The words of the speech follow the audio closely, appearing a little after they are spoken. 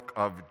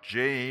book of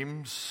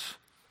James.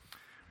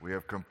 We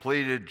have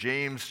completed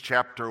James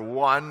chapter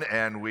 1,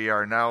 and we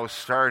are now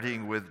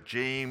starting with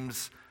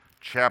James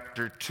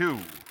chapter 2.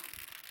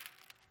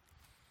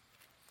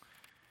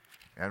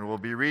 And we'll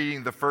be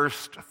reading the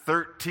first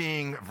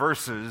 13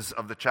 verses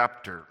of the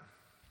chapter.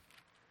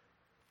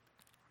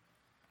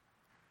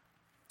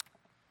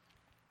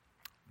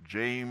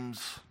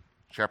 James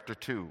chapter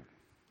 2.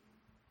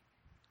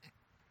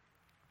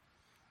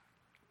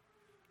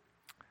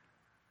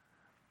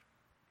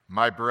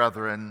 My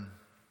brethren,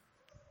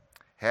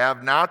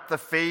 have not the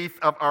faith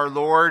of our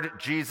Lord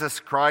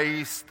Jesus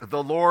Christ,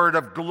 the Lord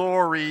of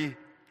glory,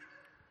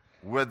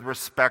 with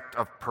respect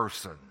of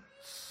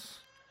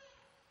persons.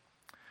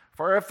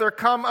 For if there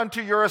come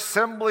unto your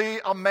assembly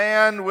a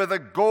man with a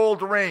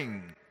gold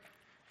ring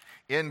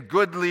in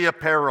goodly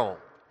apparel,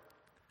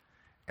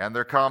 and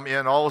there come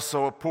in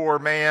also a poor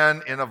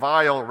man in a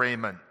vile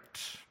raiment,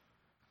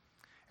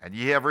 and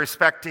ye have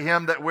respect to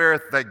him that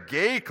weareth the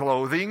gay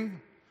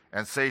clothing,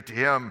 and say to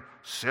him,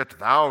 Sit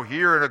thou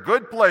here in a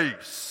good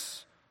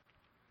place,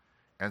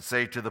 and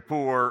say to the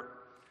poor,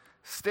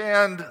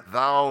 Stand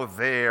thou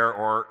there,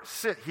 or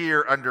sit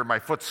here under my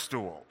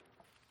footstool.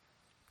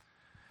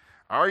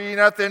 Are ye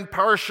not then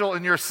partial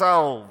in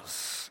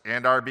yourselves,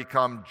 and are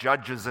become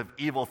judges of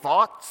evil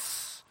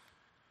thoughts?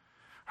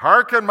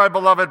 Hearken, my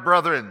beloved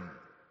brethren,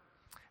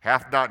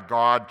 hath not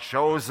God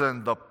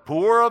chosen the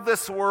poor of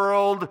this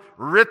world,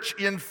 rich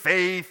in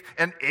faith,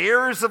 and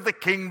heirs of the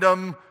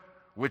kingdom,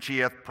 which he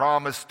hath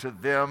promised to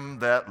them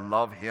that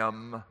love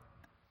him?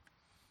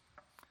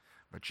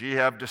 But ye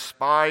have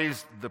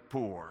despised the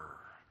poor.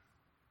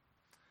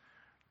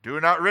 Do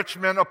not rich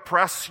men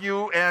oppress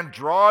you and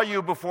draw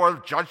you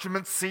before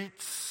judgment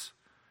seats?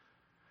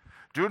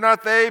 Do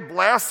not they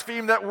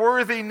blaspheme that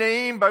worthy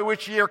name by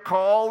which ye are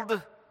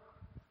called?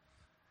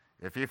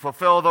 If ye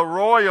fulfill the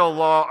royal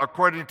law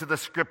according to the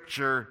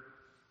Scripture,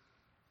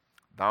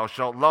 Thou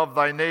shalt love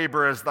thy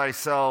neighbor as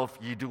thyself,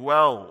 ye do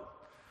well.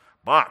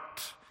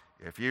 But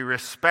if ye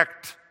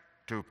respect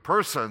to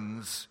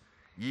persons,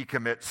 ye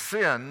commit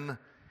sin,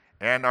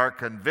 and are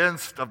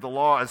convinced of the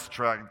law as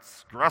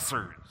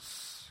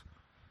transgressors.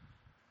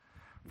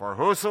 For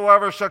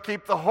whosoever shall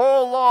keep the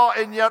whole law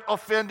and yet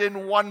offend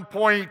in one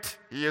point,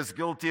 he is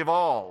guilty of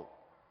all.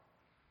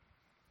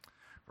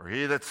 For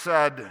he that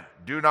said,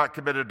 Do not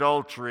commit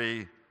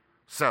adultery,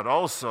 said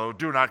also,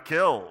 Do not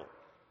kill.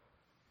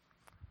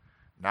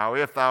 Now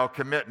if thou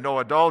commit no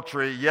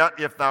adultery, yet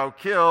if thou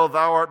kill,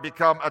 thou art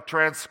become a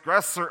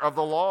transgressor of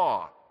the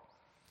law.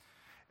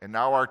 And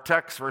now our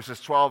text,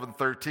 verses 12 and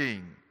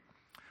 13.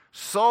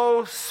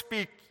 So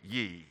speak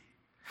ye,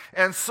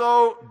 and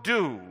so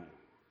do,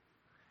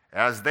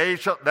 as they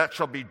that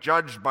shall be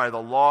judged by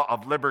the law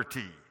of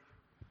liberty.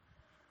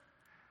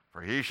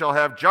 For he shall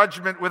have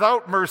judgment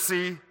without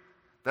mercy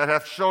that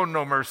hath shown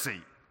no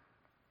mercy.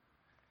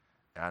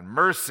 And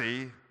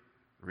mercy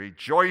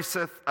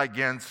rejoiceth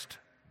against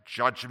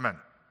judgment.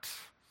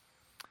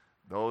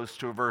 Those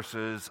two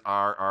verses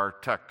are our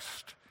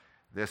text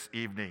this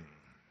evening.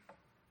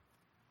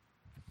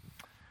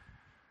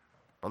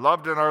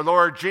 Beloved in our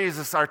Lord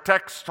Jesus, our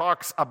text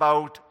talks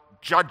about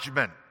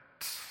judgment.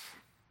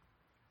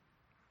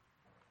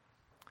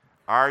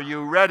 Are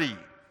you ready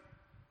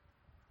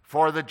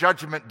for the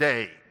judgment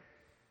day?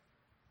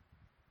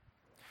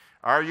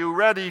 Are you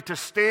ready to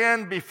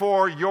stand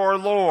before your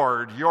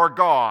Lord, your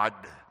God,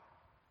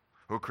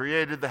 who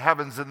created the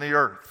heavens and the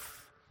earth,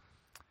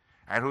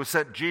 and who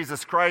sent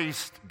Jesus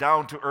Christ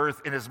down to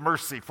earth in his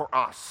mercy for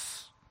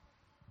us?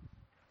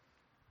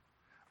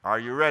 Are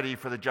you ready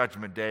for the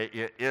judgment day?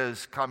 It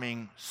is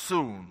coming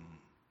soon.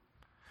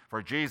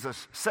 For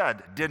Jesus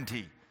said, didn't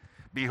he?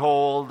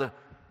 Behold,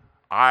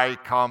 I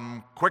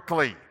come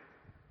quickly.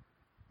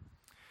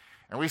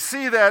 And we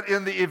see that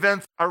in the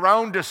events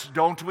around us,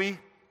 don't we?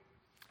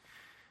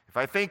 If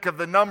I think of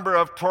the number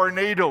of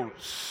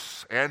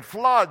tornadoes and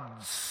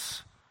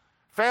floods,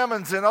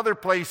 famines in other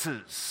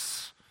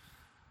places,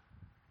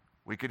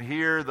 we can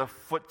hear the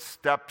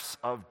footsteps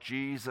of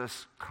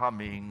Jesus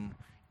coming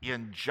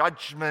in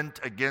judgment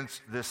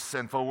against this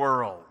sinful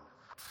world.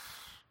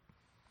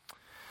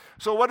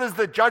 So what does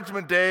the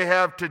judgment day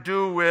have to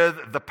do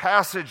with the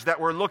passage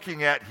that we're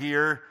looking at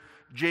here,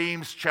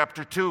 James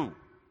chapter 2?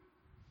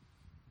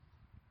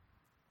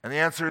 And the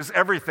answer is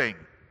everything.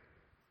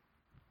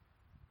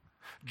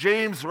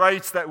 James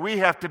writes that we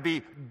have to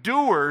be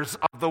doers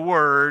of the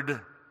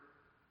word,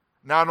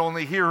 not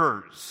only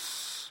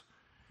hearers.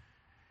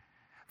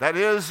 That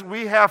is,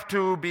 we have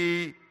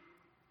to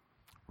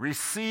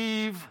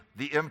receive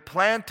the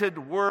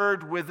implanted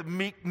word with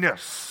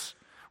meekness.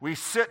 We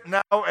sit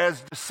now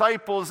as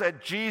disciples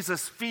at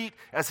Jesus' feet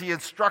as he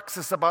instructs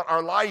us about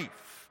our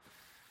life.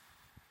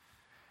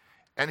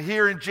 And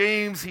here in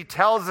James, he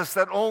tells us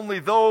that only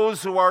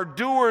those who are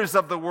doers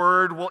of the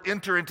word will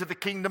enter into the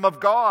kingdom of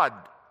God.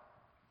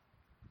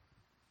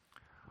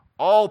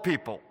 All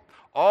people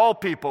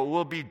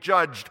will be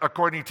judged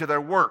according to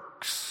their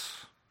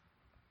works.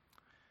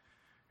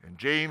 In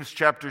James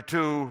chapter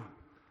 2,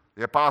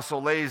 the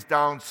apostle lays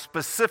down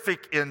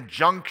specific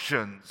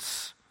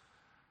injunctions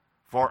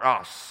for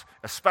us.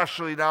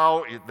 Especially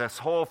now, this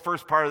whole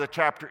first part of the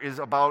chapter is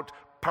about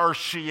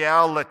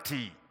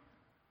partiality.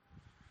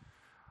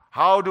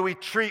 How do we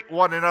treat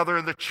one another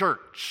in the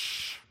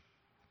church?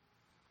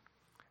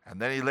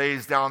 And then he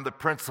lays down the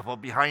principle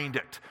behind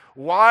it.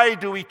 Why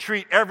do we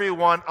treat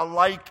everyone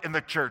alike in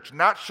the church,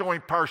 not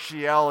showing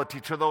partiality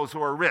to those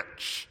who are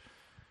rich?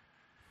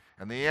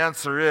 And the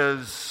answer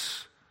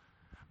is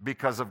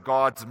because of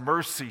God's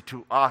mercy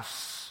to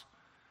us.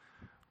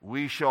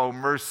 We show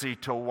mercy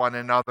to one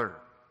another.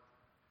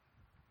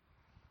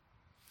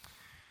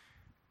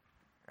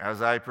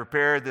 As I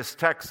prepared this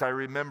text, I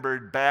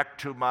remembered back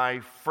to my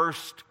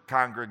first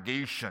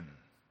congregation.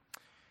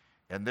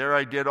 And there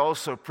I did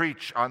also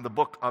preach on the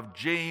book of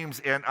James,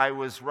 and I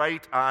was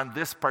right on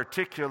this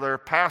particular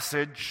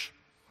passage.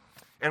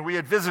 And we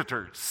had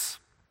visitors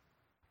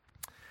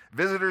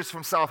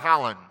from South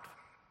Holland,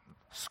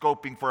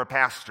 scoping for a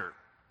pastor.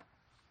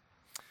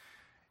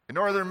 In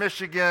northern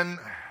Michigan,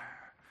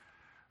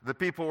 the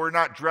people were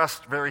not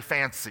dressed very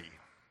fancy.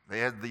 They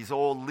had these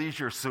old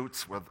leisure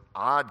suits with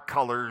odd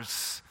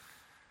colors.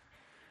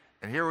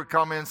 And here would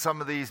come in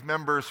some of these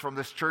members from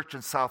this church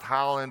in South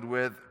Holland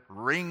with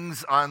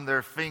rings on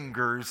their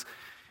fingers.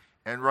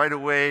 And right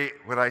away,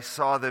 when I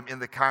saw them in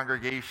the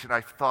congregation,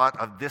 I thought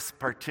of this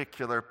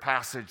particular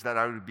passage that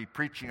I would be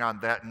preaching on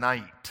that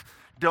night.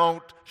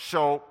 Don't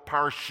show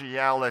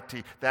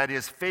partiality. That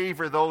is,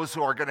 favor those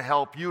who are going to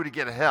help you to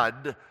get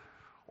ahead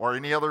or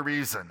any other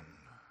reason.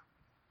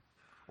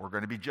 We're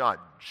going to be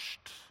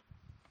judged.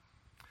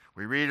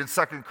 We read in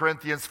 2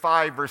 Corinthians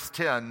 5, verse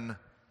 10,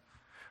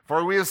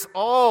 "For we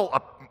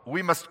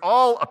must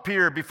all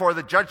appear before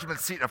the judgment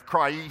seat of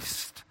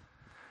Christ,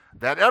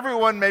 that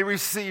everyone may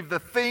receive the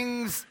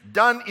things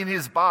done in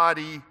his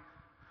body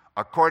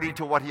according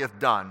to what he hath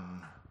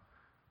done,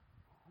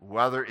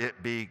 whether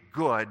it be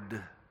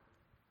good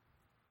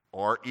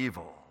or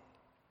evil."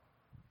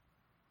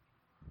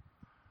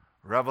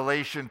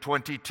 Revelation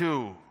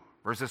 22,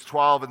 verses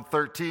 12 and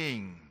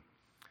 13.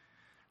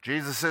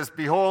 Jesus says,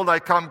 "Behold, I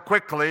come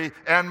quickly,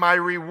 and my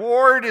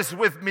reward is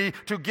with me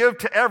to give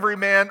to every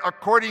man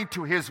according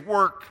to his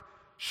work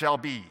shall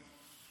be.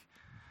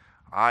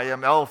 I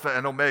am Alpha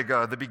and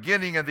Omega, the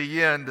beginning and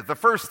the end, the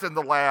first and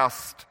the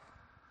last.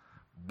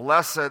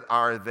 Blessed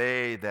are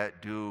they that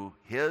do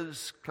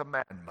his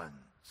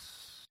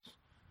commandments."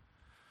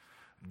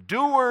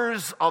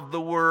 Doers of the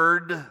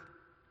word,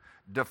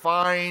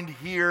 defined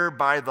here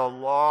by the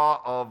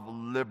law of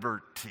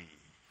liberty.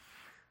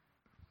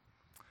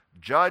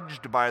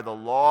 Judged by the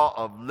law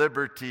of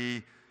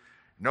liberty.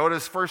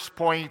 Notice first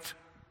point,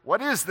 what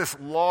is this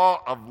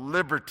law of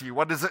liberty?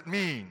 What does it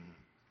mean?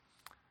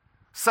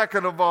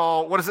 Second of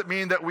all, what does it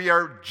mean that we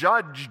are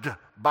judged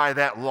by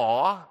that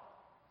law?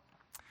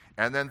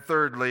 And then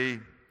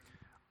thirdly,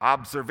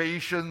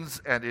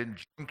 observations and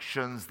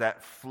injunctions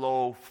that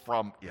flow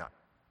from it.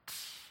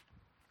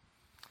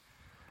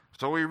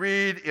 So we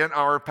read in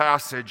our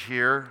passage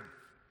here,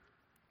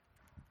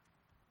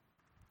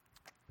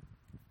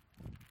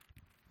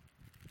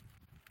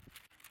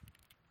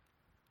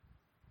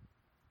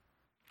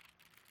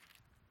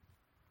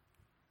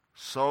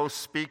 "So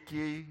speak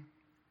ye,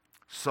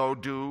 so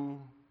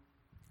do,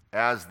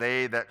 as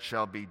they that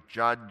shall be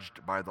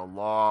judged by the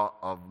law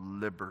of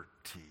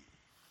liberty."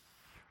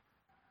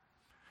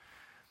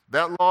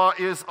 That law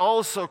is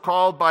also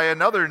called by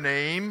another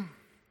name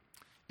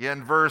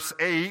in verse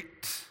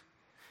 8,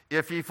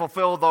 "If ye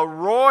fulfill the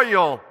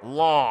royal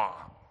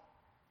law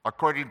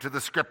according to the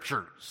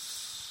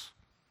Scriptures."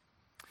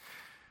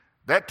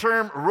 That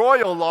term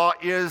royal law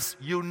is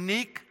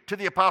unique to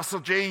the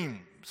Apostle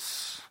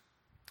James.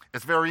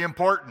 It's very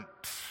important.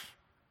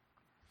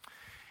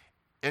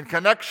 In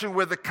connection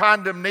with the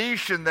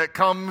condemnation that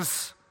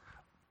comes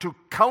to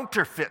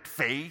counterfeit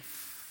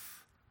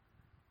faith,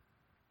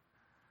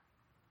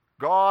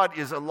 God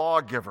is a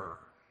lawgiver.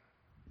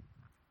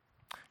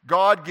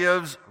 God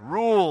gives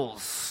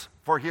rules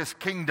for his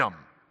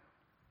kingdom.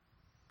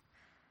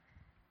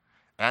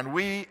 And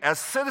we, as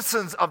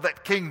citizens of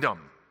that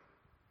kingdom,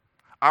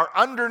 are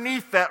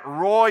underneath that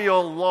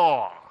royal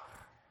law.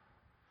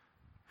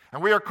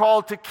 And we are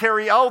called to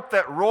carry out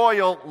that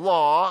royal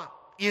law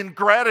in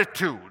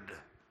gratitude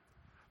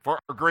for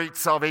our great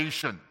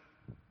salvation.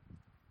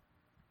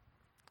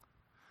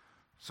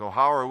 So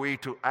how are we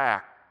to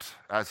act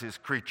as his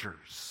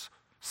creatures,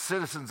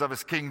 citizens of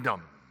his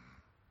kingdom?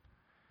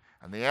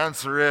 And the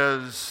answer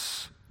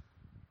is,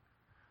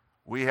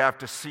 we have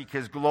to seek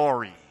his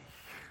glory.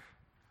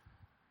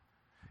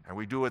 And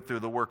we do it through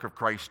the work of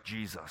Christ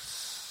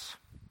Jesus.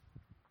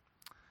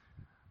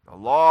 The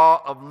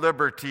law of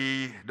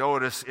liberty,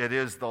 notice it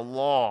is the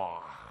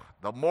law,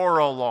 the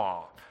moral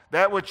law,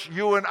 that which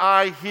you and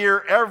I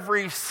hear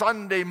every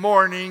Sunday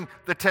morning,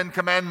 the Ten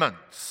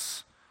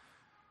Commandments.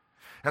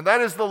 And that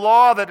is the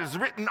law that is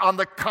written on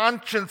the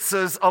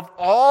consciences of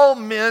all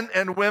men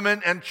and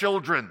women and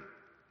children.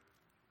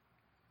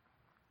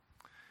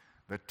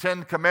 The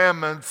Ten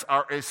Commandments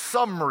are a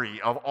summary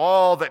of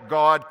all that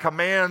God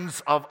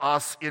commands of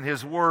us in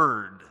his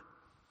word.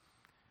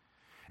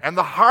 And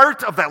the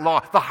heart of that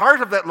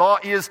law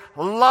is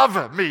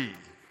love me.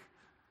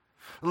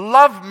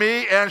 Love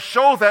me and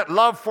show that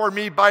love for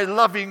me by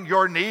loving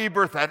your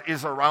neighbor that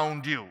is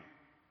around you.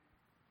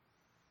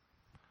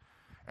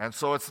 And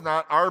so it's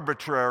not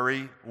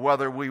arbitrary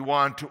whether we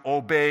want to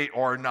obey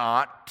or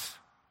not.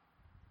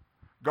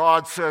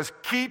 God says,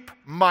 keep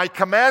my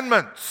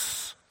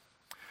commandments.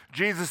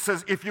 Jesus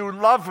says, if you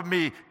love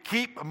me,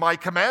 keep my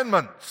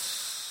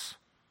commandments.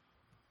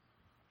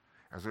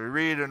 As we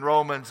read in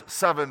Romans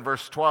 7,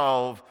 verse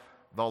 12,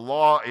 the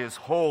law is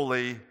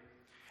holy,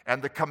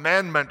 and the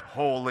commandment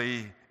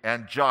holy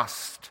and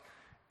just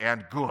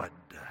and good.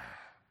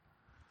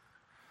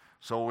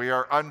 So we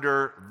are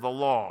under the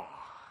law.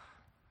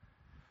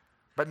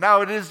 But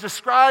now it is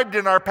described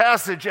in our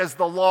passage as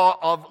the law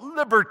of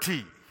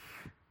liberty.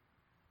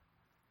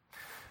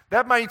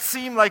 That might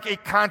seem like a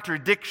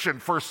contradiction,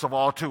 first of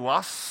all, to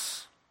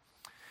us.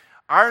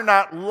 Are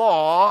not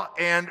law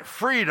and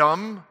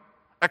freedom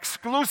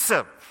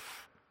exclusive?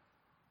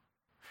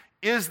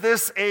 Is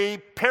this a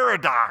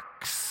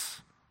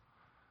paradox?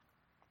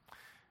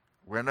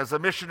 When, as a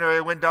missionary,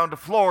 I went down to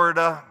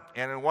Florida,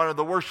 and in one of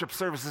the worship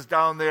services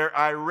down there,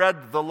 I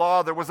read the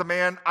law. There was a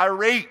man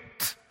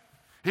irate.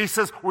 He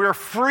says, we're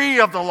free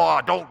of the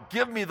law. Don't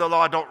give me the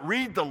law. Don't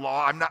read the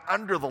law. I'm not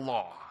under the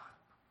law.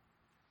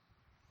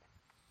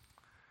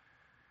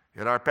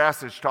 Yet our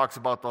passage talks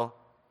about the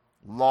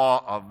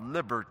law of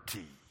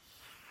liberty.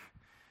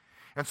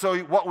 And so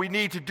what we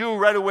need to do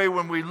right away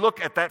when we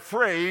look at that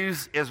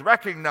phrase is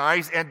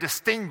recognize and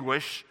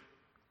distinguish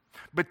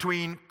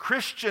between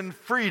Christian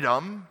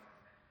freedom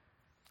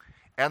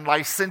and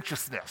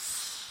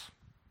licentiousness.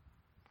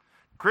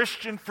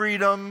 Christian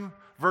freedom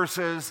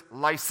versus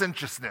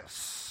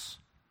licentiousness.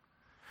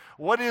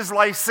 What is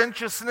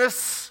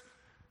licentiousness?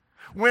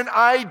 When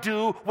I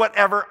do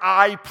whatever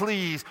I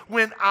please,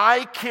 when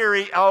I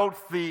carry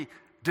out the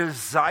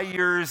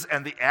desires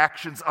and the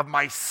actions of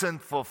my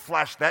sinful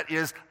flesh, that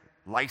is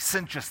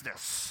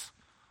licentiousness.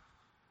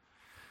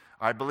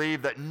 I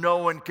believe that no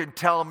one can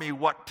tell me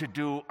what to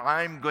do.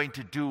 I'm going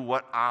to do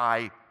what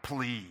I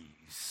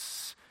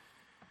please.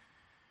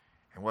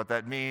 And what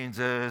that means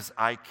is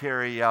I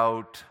carry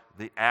out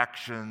the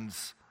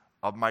actions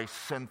of my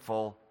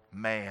sinful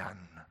man.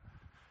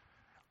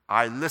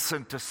 I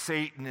listen to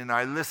Satan and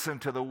I listen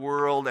to the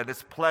world and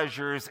its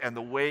pleasures and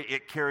the way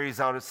it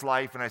carries out its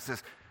life, and I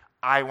says,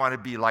 I want to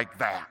be like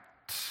that.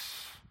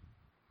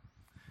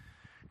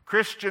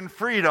 Christian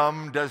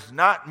freedom does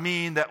not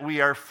mean that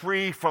we are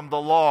free from the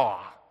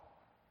law,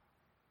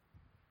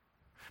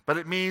 but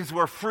it means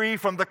we're free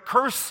from the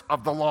curse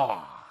of the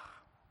law.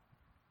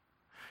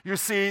 You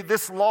see,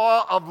 this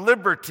law of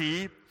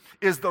liberty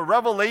is the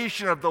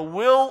revelation of the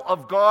will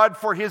of God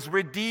for his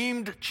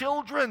redeemed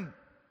children.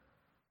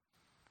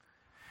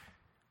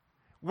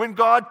 When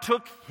God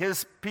took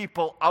his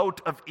people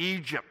out of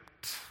Egypt,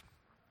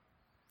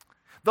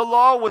 the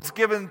law was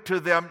given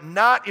to them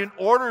not in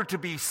order to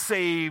be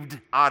saved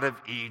out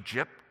of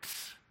Egypt,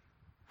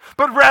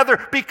 but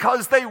rather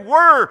because they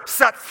were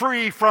set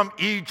free from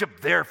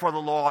Egypt. Therefore,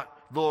 the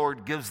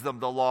Lord gives them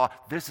the law.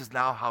 This is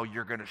now how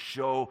you're going to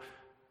show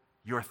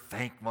your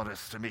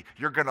thankfulness to me.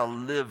 You're going to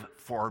live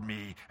for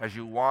me as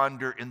you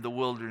wander in the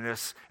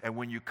wilderness and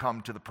when you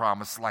come to the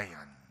promised land.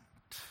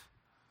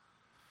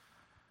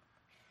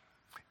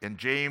 In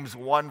James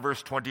 1,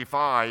 verse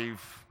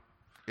 25,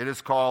 it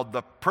is called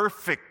the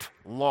perfect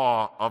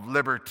law of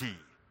liberty.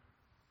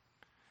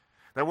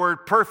 The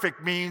word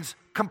perfect means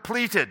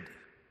completed.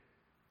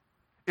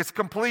 It's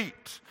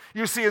complete.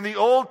 You see, in the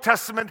Old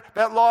Testament,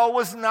 that law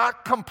was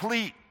not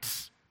complete.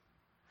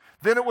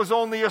 Then it was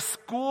only a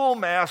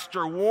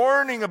schoolmaster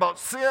warning about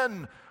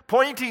sin,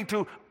 pointing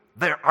to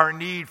our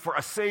need for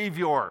a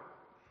Savior.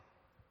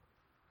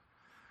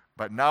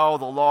 But now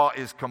the law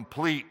is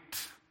complete.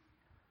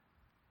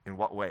 In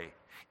what way?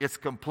 It's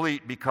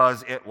complete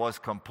because it was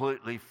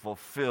completely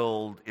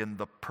fulfilled in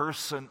the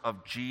person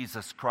of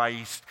Jesus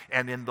Christ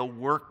and in the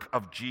work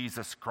of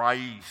Jesus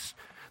Christ.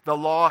 The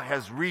law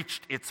has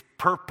reached its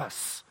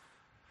purpose.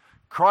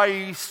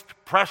 Christ,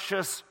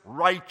 precious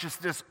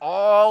righteousness,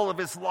 all of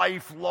his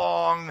life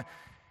long,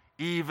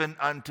 even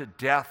unto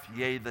death,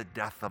 yea, the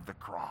death of the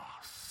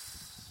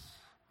cross.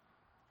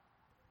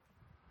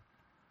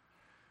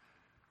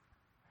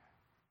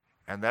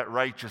 And that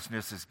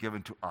righteousness is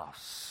given to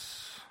us.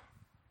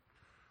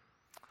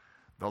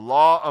 The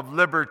law of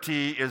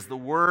liberty is the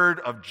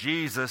word of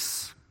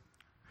Jesus,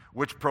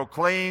 which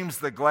proclaims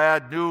the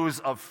glad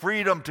news of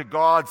freedom to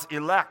God's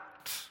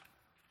elect.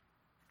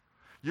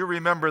 You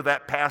remember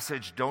that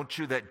passage, don't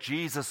you, that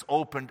Jesus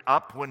opened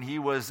up when he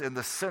was in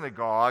the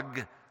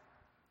synagogue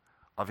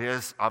of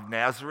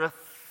Nazareth?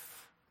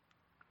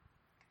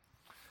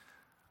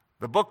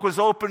 The book was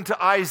opened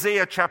to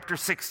Isaiah chapter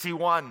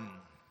 61.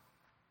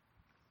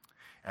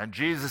 And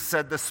Jesus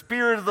said, "The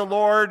Spirit of the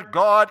Lord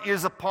God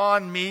is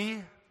upon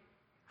me,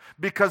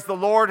 because the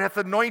Lord hath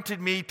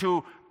anointed me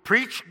to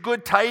preach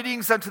good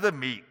tidings unto the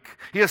meek.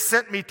 He has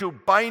sent me to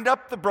bind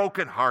up the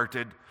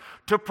brokenhearted,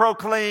 to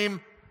proclaim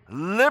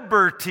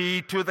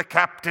liberty to the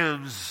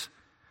captives,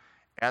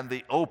 and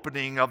the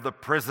opening of the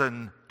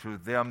prison to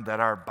them that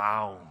are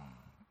bound.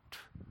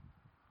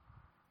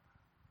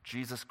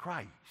 Jesus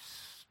Christ.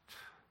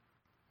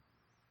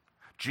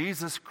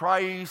 Jesus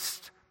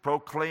Christ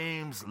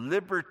proclaims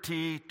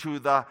liberty to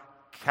the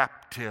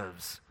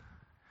captives.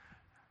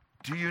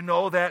 Do you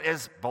know that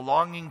as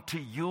belonging to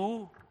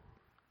you?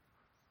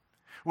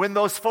 When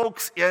those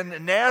folks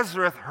in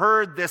Nazareth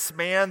heard this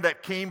man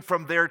that came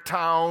from their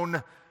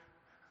town,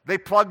 they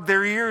plugged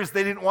their ears.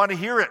 They didn't want to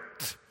hear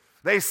it.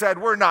 They said,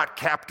 "We're not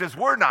captives.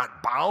 We're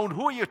not bound.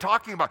 Who are you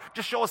talking about?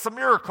 Just show us some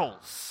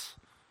miracles."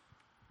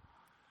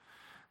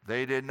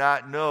 They did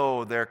not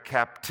know their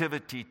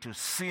captivity to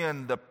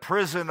sin, the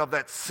prison of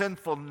that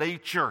sinful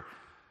nature,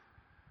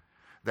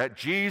 that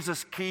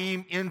Jesus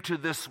came into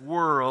this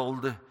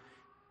world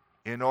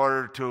in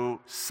order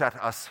to set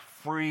us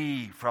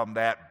free from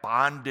that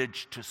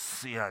bondage to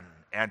sin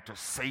and to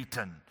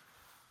Satan.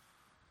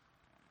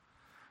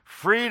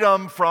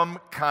 Freedom from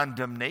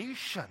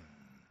condemnation.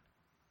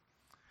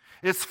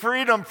 It's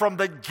freedom from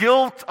the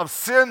guilt of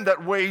sin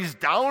that weighs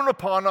down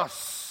upon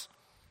us.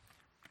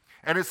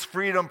 And it's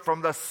freedom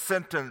from the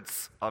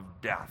sentence of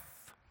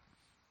death.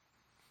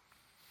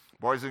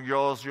 Boys and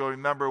girls, you'll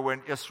remember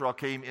when Israel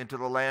came into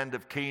the land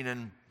of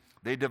Canaan,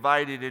 they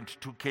divided into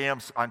two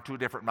camps on two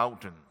different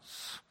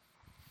mountains.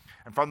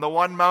 And from the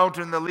one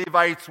mountain, the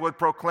Levites would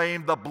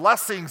proclaim the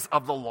blessings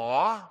of the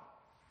law.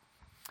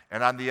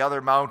 And on the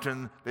other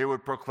mountain, they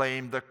would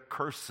proclaim the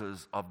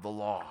curses of the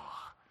law.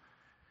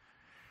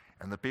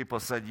 And the people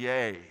said,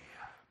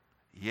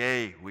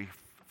 "Yea, we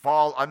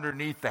fall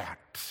underneath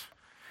that."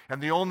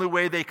 And the only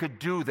way they could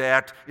do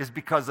that is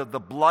because of the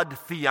blood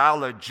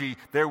theology.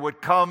 There would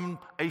come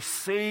a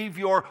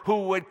Savior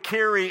who would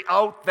carry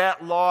out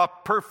that law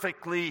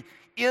perfectly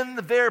in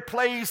their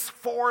place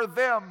for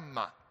them.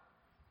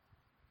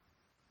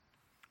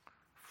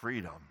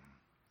 Freedom.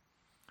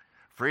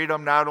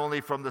 Freedom not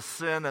only from the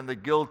sin and the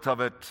guilt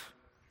of it,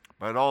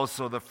 but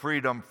also the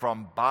freedom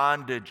from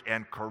bondage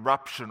and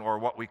corruption, or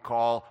what we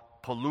call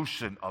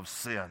pollution of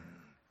sin.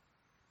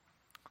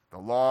 The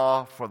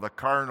law for the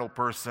carnal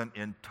person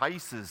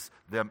entices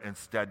them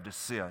instead to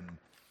sin.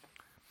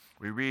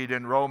 We read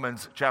in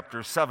Romans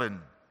chapter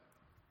 7,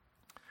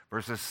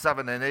 verses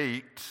 7 and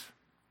 8,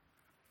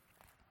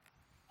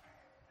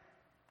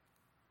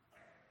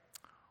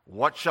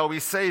 "What shall we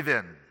say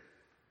then?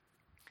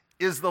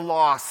 Is the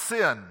law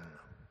sin?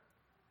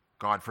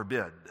 God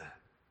forbid.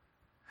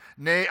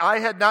 Nay, I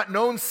had not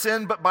known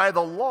sin but by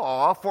the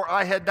law, for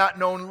I had not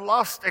known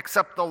lust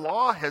except the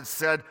law had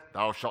said,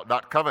 'Thou shalt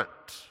not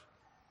covet.'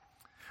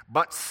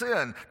 But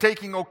sin,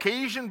 taking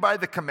occasion by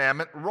the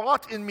commandment,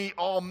 wrought in me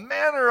all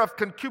manner of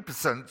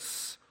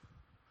concupiscence,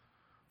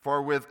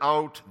 for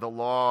without the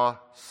law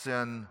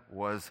sin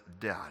was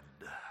dead."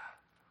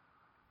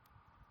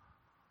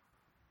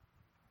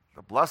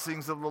 The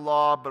blessings of the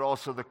law, but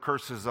also the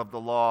curses of the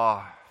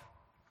law.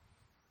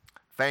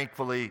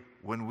 Thankfully,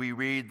 when we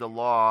read the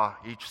law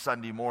each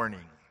Sunday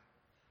morning,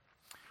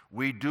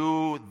 we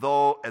do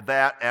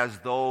that as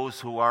those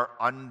who are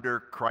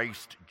under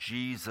Christ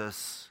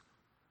Jesus,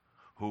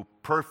 who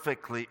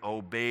perfectly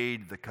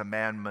obeyed the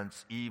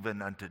commandments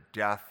even unto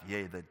death,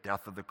 yea, the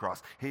death of the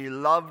cross. He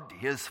loved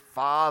his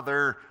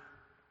Father,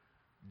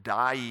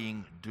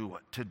 dying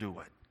to do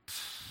it.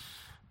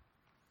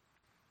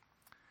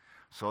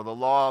 So the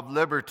law of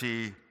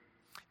liberty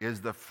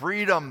is the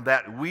freedom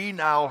that we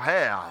now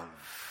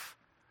have.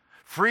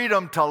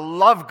 Freedom to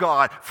love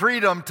God,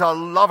 freedom to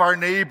love our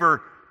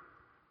neighbor,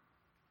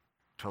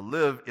 to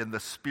live in the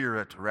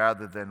Spirit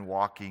rather than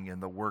walking in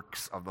the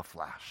works of the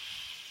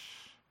flesh.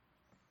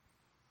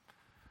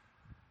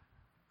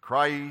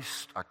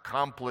 Christ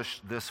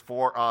accomplished this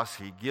for us.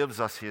 He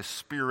gives us his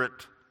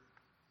Spirit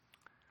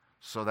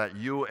so that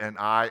you and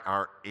I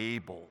are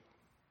able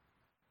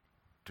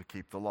to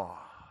keep the law.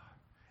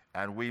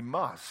 And we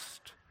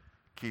must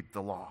keep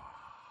the law.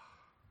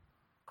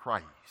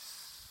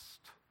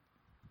 Christ.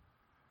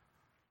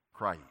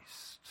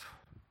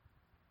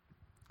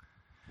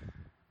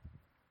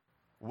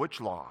 Which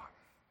law?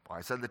 Well,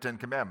 I said the 10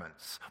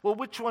 Commandments. Well,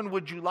 which one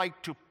would you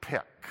like to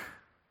pick?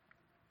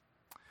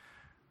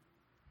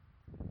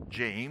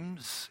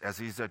 James, as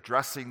he's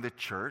addressing the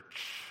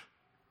church,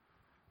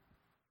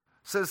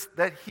 says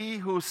that he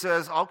who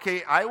says,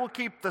 "Okay, I will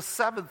keep the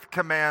 7th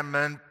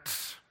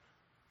commandment,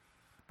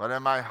 but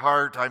in my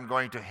heart I'm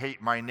going to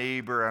hate my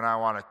neighbor and I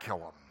want to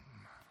kill him."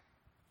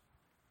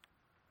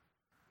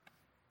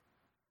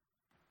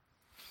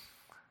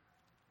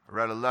 I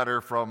read a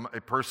letter from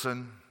a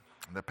person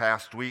in the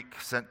past week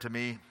sent to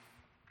me.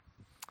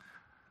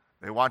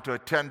 They want to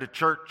attend a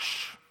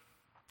church,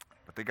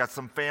 but they got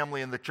some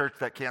family in the church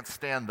that can't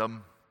stand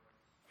them.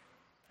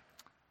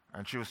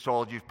 And she was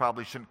told, "You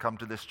probably shouldn't come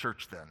to this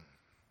church then."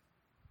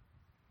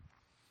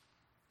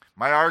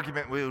 My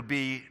argument would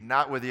be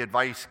not with the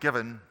advice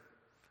given,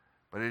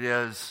 but it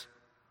is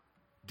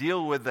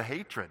deal with the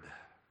hatred.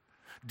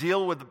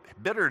 Deal with the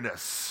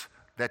bitterness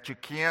that you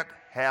can't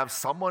have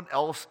someone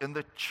else in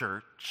the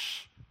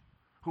church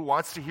who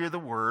wants to hear the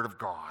word of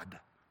God,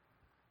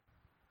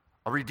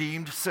 a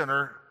redeemed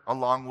sinner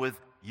along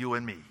with you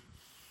and me.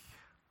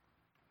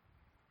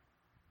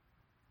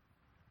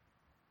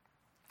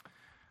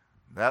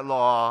 That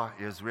law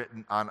is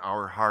written on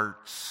our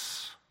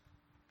hearts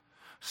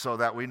so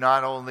that we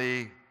not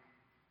only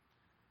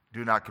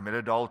do not commit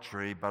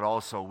adultery, but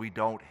also we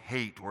don't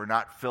hate. We're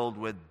not filled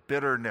with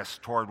bitterness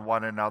toward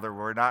one another.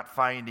 We're not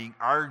finding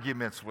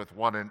arguments with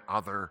one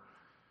another.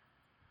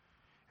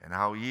 And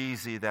how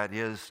easy that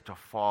is to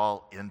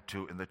fall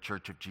into in the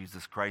church of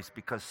Jesus Christ,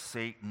 because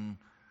Satan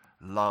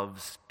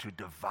loves to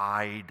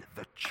divide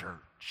the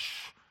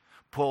church,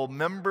 pull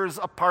members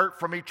apart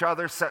from each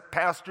other, set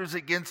pastors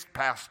against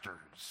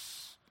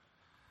pastors.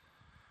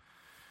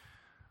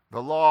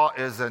 The law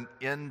is an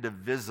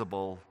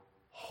indivisible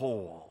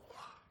whole.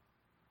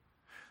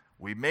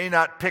 We may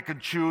not pick and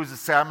choose and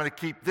say, I'm going to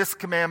keep this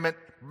commandment,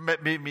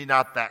 maybe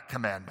not that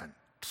commandment.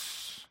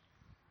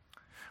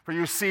 For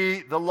you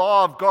see, the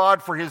law of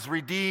God for his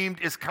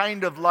redeemed is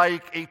kind of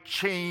like a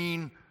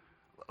chain,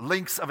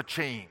 links of a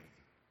chain.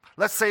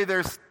 Let's say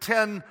there's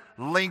 10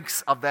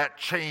 links of that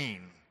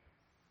chain.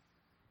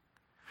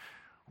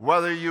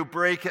 Whether you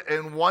break it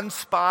in one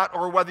spot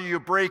or whether you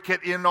break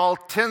it in all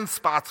 10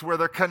 spots where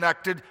they're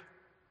connected,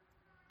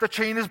 the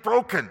chain is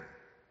broken.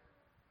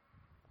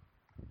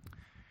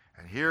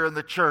 And here in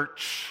the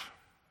church,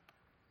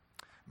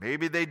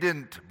 maybe they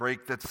didn't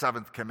break the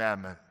 7th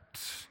commandment.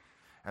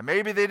 And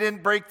maybe they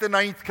didn't break the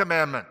 9th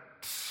commandment.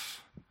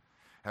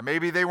 And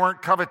maybe they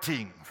weren't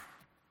coveting.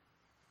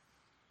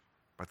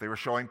 But they were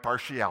showing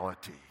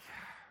partiality.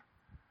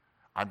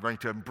 I'm going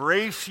to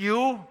embrace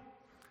you,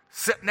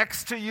 sit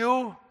next to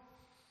you.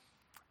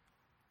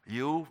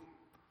 You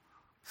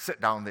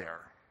sit down there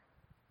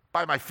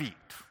by my feet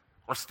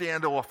or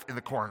stand off in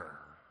the corner.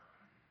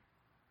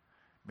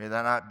 May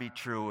that not be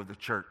true of the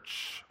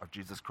church of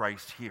Jesus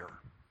Christ here.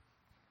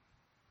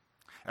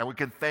 And we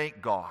can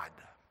thank God.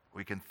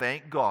 We can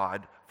thank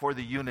God for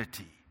the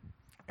unity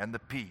and the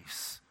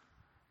peace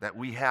that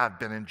we have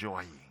been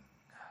enjoying.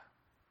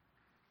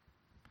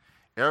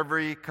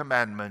 Every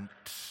commandment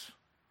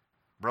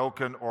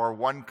broken or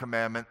one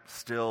commandment,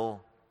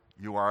 still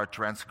you are a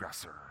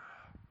transgressor.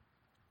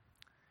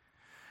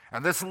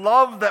 And this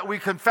love that we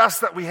confess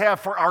that we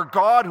have for our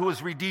God who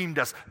has redeemed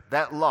us,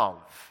 that love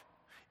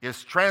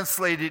is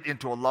translated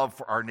into a love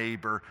for our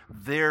neighbor.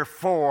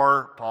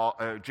 Therefore,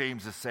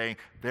 James is saying,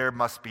 there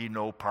must be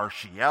no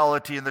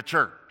partiality in the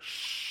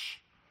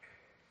church.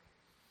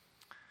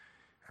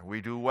 And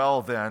we do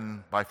well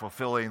then by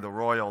fulfilling the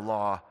royal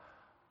law.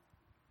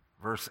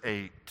 Verse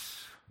 8,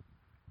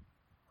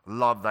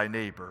 love thy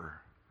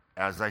neighbor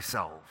as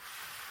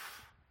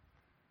thyself.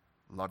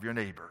 Love your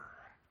neighbor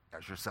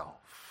as yourself.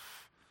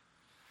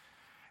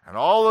 And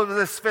all of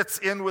this fits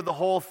in with the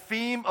whole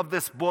theme of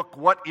this book.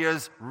 What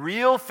is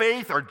real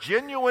faith or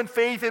genuine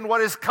faith and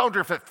what is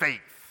counterfeit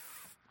faith?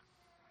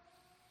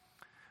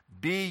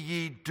 Be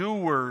ye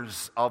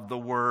doers of the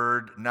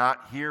word,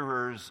 not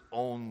hearers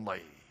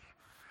only.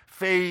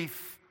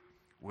 Faith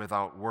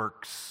without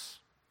works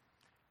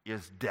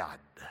is dead.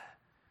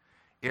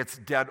 It's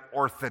dead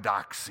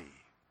orthodoxy.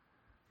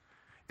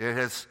 It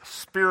is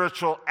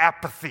spiritual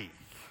apathy.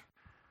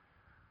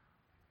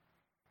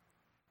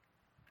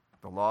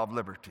 The law of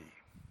liberty.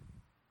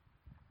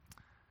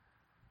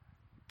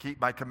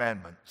 Keep my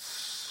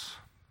commandments.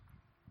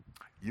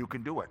 You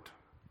can do it,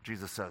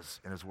 Jesus says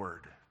in his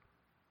word.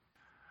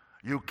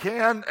 You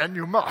can and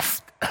you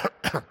must.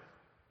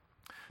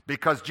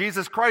 Because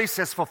Jesus Christ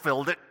has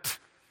fulfilled it.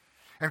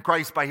 And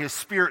Christ by his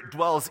Spirit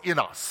dwells in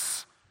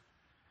us.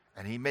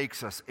 And he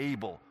makes us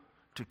able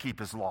to keep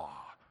his law.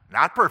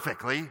 Not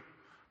perfectly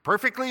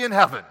in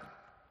heaven.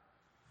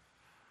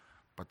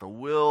 But the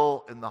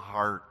will in the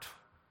heart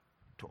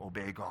to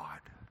obey God,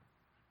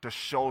 to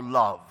show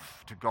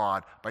love to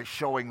God by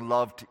showing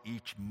love to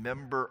each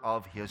member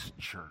of his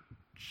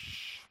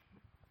church.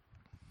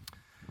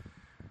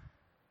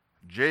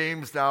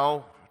 James,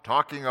 now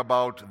talking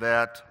about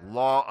that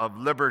law of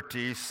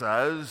liberty,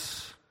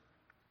 says,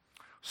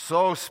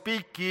 so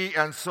speak ye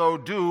and so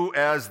do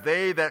as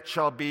they that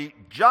shall be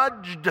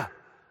judged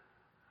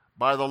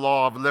by the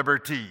law of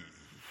liberty.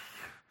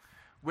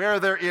 Where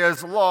there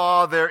is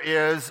law, there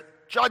is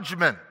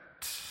judgment.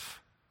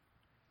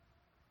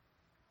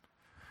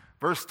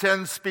 Verse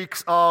 10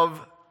 speaks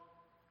of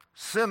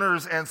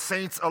sinners and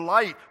saints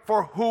alike.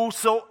 For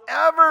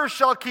whosoever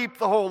shall keep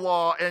the whole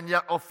law and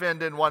yet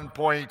offend in one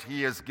point,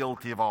 he is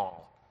guilty of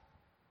all.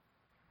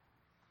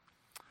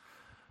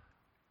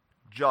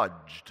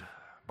 Judged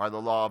by the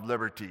law of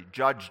liberty.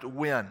 Judged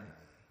when?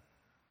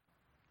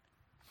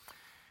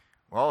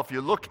 Well, if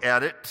you look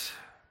at it,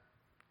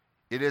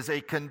 it is a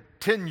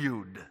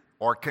continued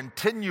or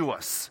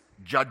continuous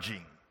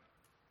judging.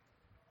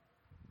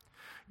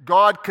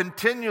 God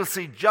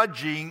continuously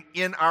judging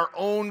in our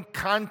own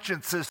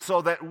consciences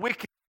so that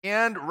wicked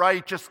and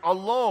righteous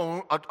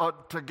alone,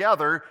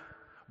 together,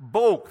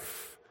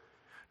 both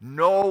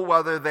know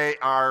whether they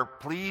are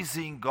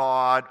pleasing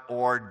God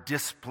or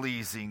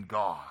displeasing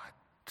God.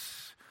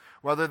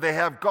 Whether they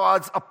have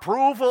God's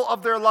approval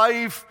of their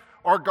life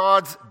or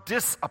God's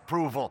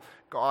disapproval.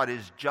 God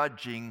is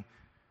judging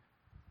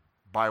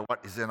by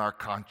what is in our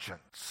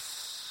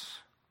conscience.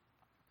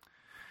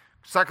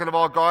 Second of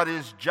all, God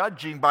is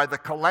judging by the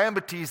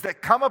calamities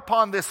that come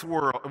upon this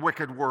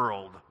wicked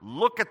world.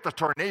 Look at the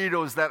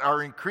tornadoes that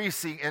are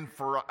increasing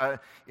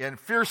in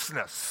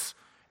fierceness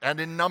and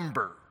in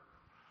number.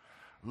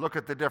 Look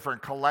at the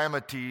different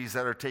calamities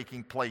that are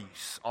taking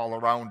place all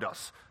around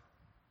us.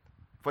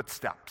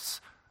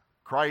 Footsteps.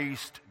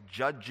 Christ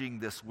judging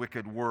this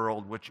wicked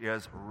world, which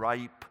is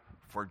ripe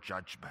for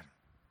judgment.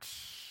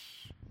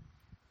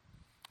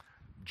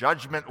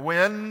 Judgment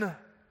when?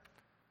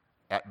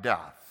 At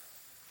death.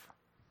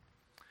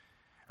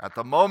 At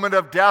the moment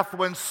of death,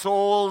 when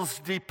souls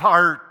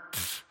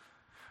depart,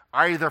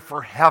 either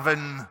for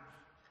heaven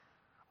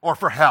or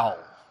for hell.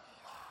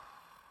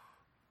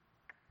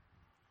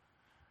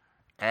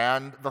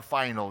 And the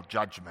final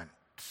judgment.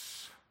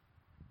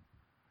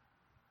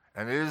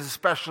 And it is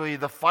especially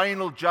the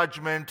final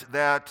judgment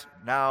that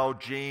now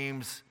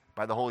James,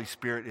 by the Holy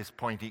Spirit, is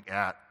pointing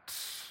at.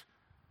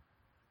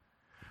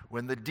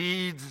 When the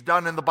deeds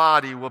done in the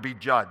body will be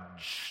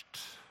judged.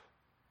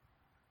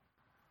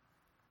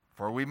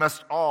 For we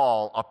must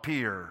all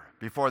appear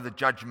before the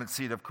judgment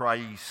seat of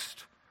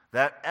Christ,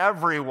 that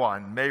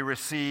everyone may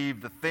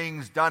receive the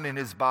things done in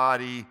his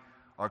body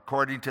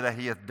according to that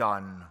he hath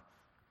done,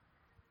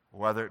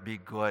 whether it be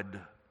good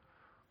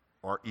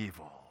or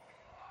evil.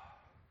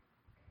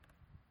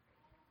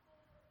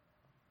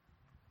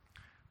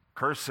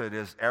 Cursed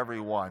is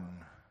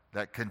everyone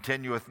that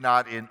continueth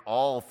not in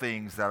all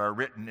things that are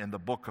written in the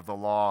book of the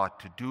law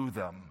to do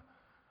them.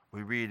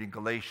 We read in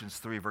Galatians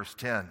 3, verse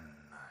 10.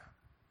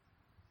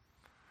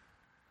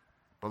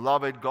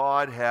 Beloved,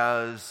 God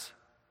has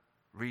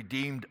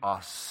redeemed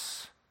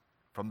us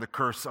from the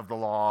curse of the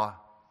law,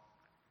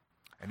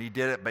 and he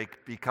did it by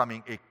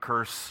becoming a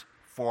curse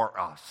for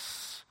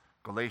us.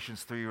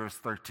 Galatians 3, verse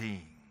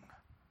 13.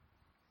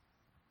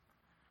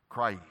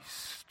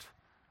 Christ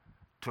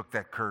took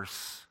that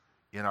curse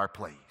in our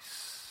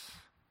place.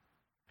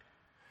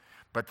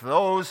 But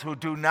those who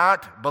do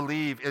not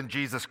believe in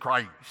Jesus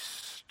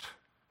Christ,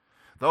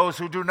 those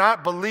who do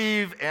not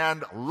believe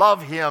and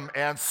love him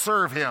and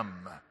serve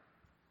him,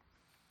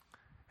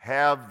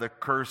 have the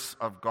curse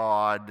of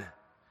God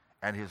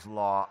and his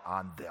law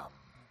on them.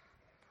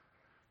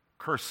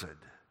 Cursed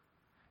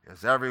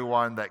is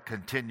everyone that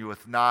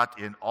continueth not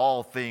in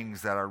all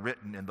things that are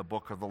written in the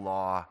book of the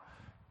law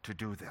to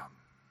do them.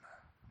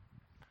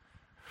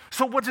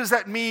 So what does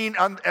that mean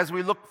as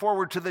we look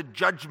forward to the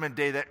judgment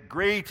day, that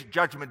great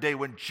judgment day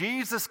when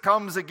Jesus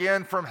comes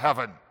again from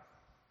heaven?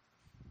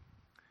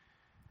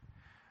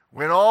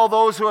 When all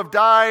those who have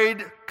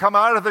died come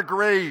out of the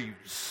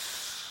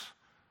graves,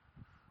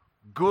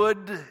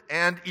 good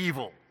and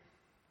evil.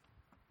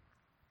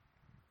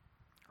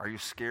 Are you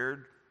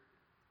scared?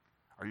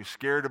 Are you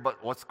scared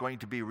about what's going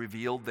to be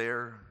revealed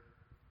there?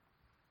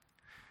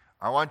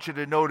 I want you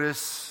to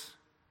notice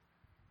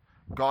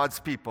God's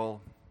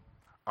people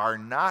are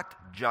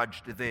not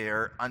judged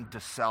there unto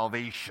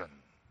salvation.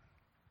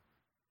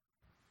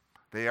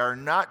 They are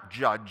not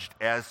judged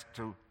as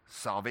to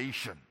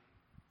salvation.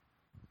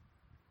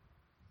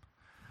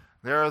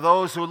 There are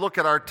those who look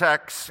at our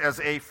text as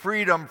a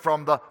freedom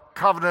from the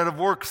covenant of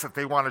works that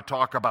they want to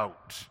talk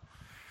about.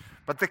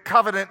 But the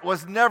covenant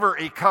was never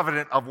a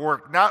covenant of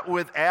work, not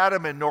with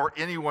Adam and nor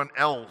anyone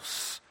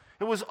else.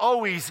 It was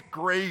always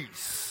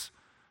grace.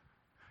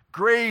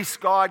 Grace,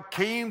 God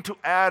came to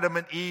Adam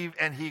and Eve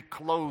and he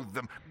clothed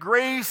them.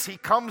 Grace, he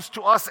comes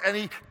to us and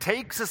he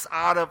takes us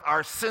out of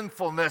our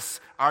sinfulness,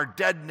 our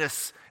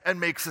deadness, and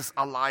makes us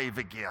alive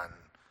again.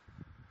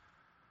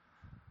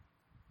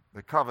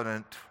 The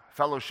covenant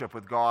fellowship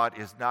with God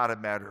is not a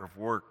matter of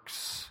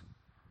works,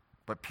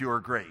 but pure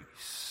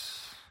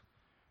grace.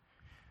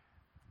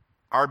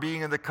 Our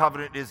being in the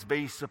covenant is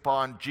based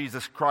upon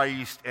Jesus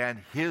Christ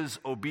and his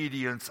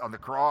obedience on the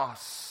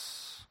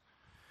cross.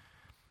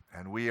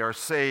 And we are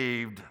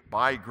saved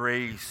by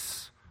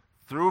grace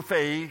through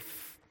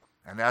faith.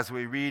 And as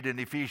we read in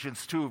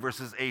Ephesians 2,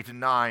 verses 8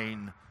 and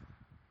 9,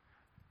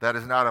 that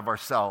is not of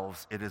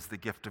ourselves, it is the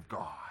gift of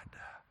God.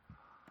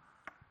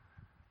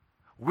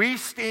 We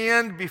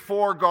stand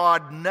before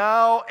God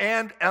now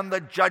and on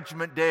the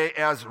judgment day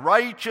as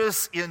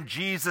righteous in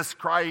Jesus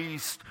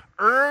Christ,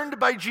 earned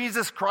by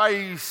Jesus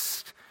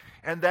Christ,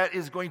 and that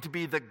is going to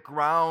be the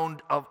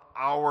ground of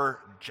our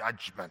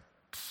judgment.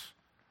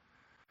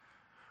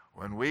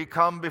 When we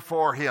come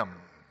before him,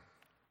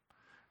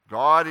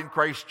 God in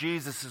Christ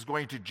Jesus is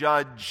going to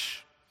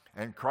judge,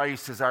 and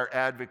Christ, as our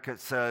advocate,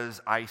 says,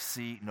 I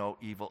see no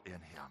evil in him.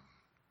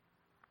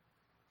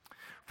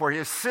 For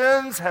his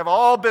sins have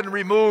all been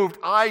removed.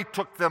 I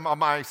took them on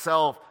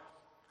myself.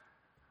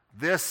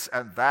 This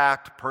and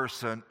that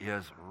person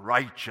is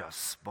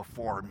righteous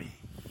before me.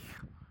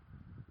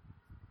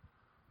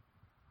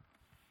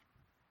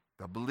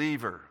 The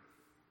believer,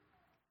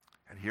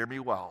 and hear me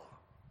well,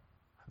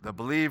 the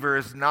believer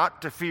is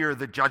not to fear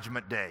the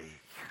judgment day,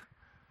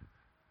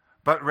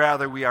 but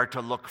rather we are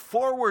to look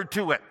forward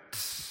to it.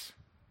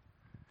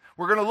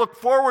 We're going to look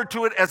forward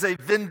to it as a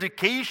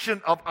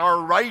vindication of our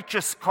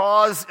righteous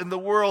cause in the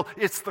world.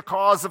 It's the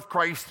cause of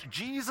Christ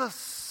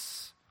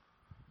Jesus.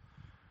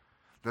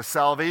 The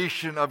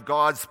salvation of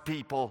God's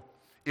people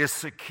is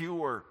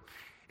secure.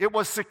 It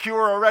was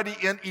secure already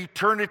in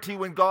eternity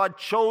when God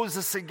chose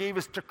us and gave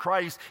us to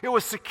Christ. It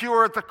was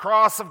secure at the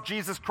cross of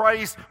Jesus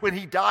Christ when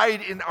he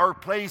died in our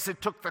place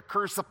and took the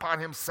curse upon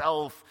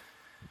himself.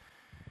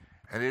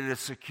 And it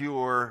is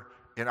secure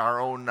in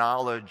our own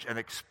knowledge and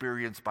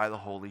experience by the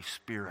Holy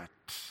Spirit.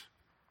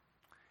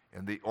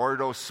 In the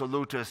Ordo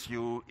Salutis,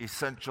 you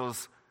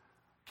Essentials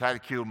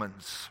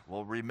catechumens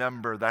will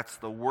remember that's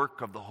the work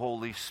of the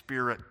Holy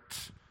Spirit.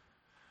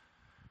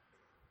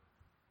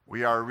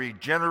 We are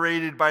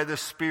regenerated by the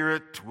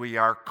Spirit. We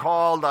are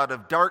called out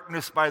of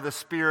darkness by the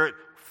Spirit.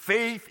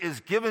 Faith is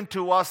given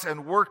to us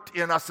and worked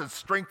in us and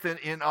strengthened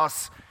in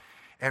us.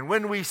 And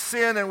when we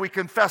sin and we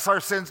confess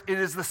our sins, it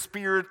is the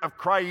Spirit of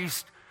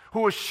Christ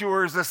who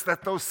assures us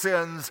that those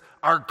sins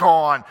are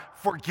gone,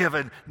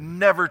 forgiven,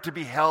 never to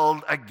be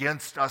held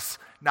against us,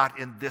 not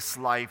in this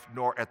life,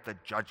 nor at the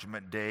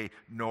judgment day,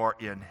 nor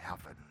in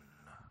heaven.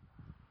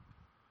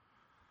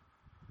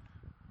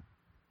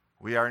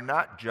 We are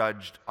not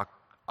judged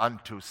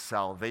unto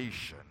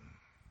salvation.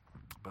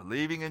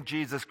 Believing in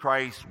Jesus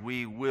Christ,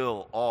 we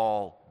will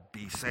all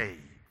be saved.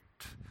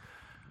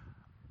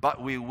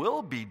 But we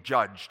will be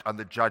judged on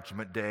the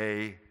judgment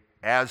day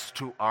as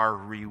to our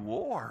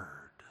reward.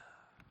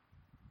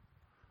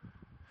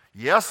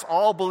 Yes,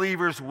 all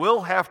believers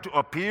will have to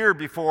appear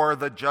before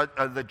the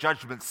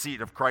judgment seat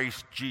of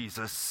Christ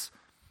Jesus.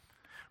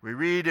 We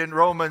read in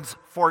Romans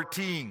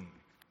 14,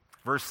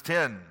 verse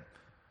 10,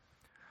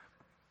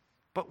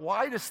 "But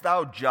why dost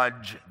thou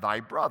judge thy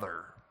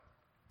brother?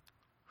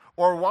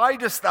 Or why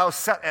dost thou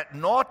set at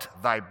naught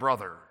thy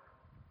brother?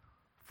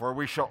 For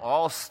we shall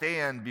all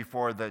stand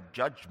before the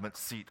judgment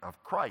seat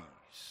of Christ."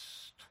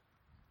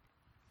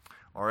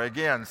 Or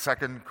again,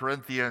 2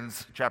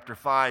 Corinthians chapter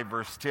 5,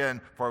 verse 10,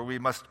 "For we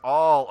must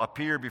all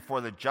appear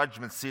before the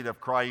judgment seat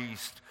of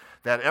Christ,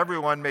 that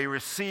everyone may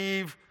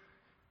receive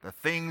the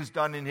things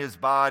done in his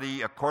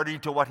body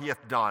according to what he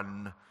hath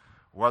done,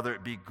 whether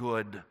it be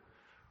good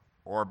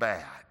or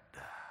bad."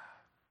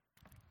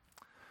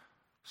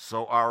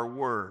 So our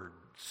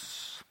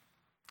words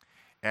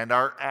and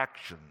our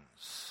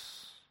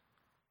actions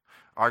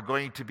are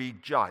going to be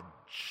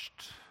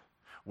judged.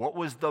 What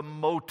was the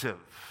motive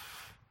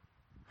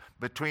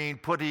between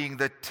putting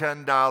the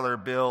 $10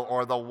 bill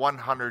or the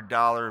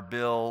 $100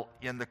 bill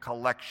in the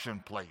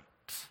collection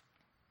plate?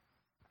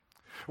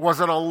 Was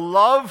it a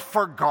love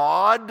for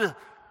God,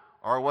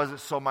 or was it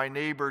so my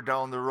neighbor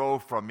down the road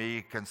from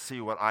me can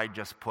see what I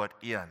just put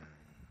in?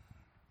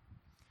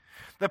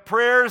 The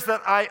prayers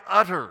that I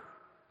utter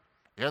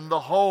in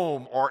the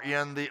home or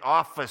in the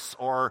office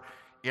or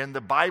in the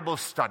Bible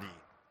study,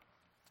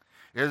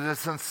 is a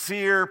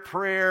sincere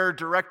prayer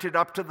directed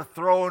up to the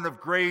throne of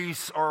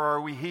grace, or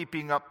are we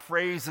heaping up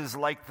phrases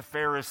like the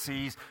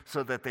Pharisees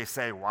so that they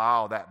say,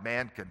 "Wow, that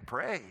man can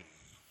pray"?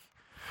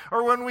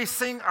 Or when we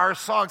sing our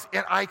songs,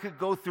 and I could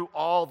go through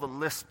all the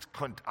list,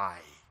 couldn't I?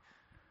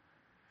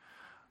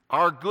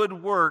 Our good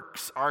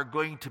works are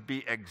going to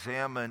be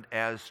examined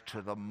as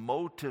to the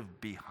motive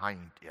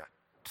behind it.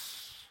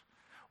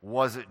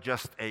 Was it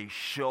just a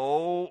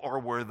show, or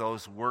were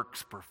those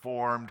works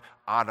performed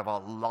out of a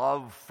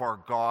love for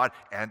God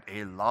and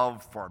a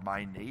love for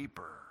my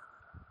neighbor?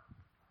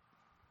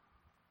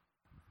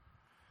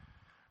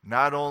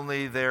 Not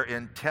only their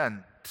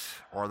intent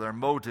or their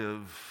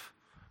motive,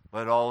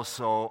 but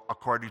also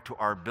according to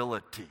our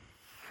ability.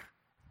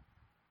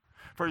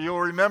 For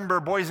you'll remember,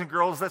 boys and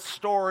girls, that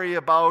story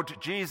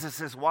about Jesus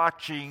is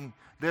watching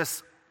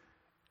this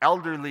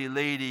elderly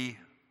lady,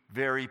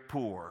 very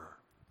poor.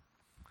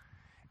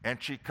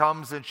 And she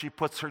comes and she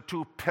puts her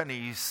 2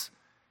 pennies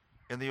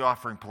in the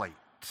offering plate.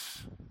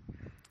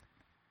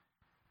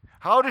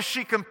 How does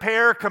she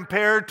compare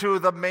compared to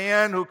the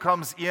man who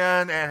comes in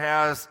and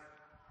has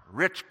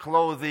rich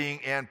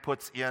clothing and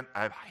puts in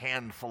a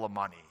handful of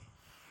money?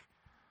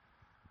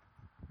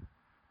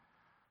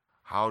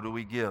 How do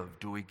we give?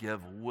 Do we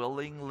give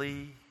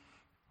willingly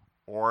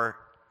or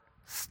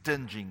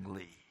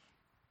stingingly?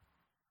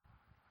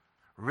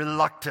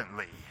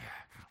 Reluctantly?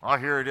 "Oh,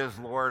 here it is,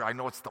 Lord. I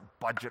know it's the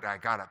budget I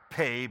got to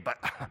pay,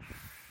 but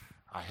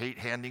I hate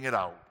handing it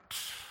out."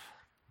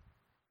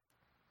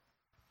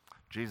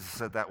 Jesus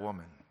said that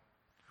woman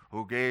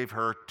who gave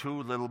her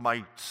 2 little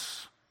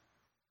mites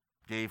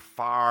gave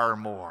far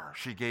more.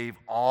 She gave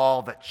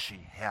all that she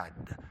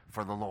had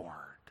for the Lord.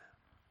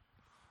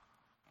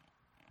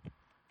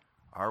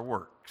 Our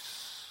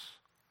works,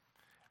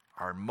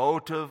 our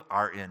motive,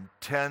 our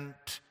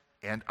intent,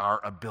 and our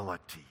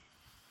ability.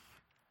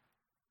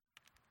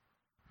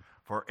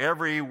 For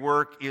every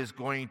work is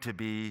going to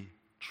be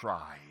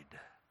tried.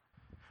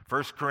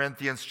 1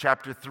 Corinthians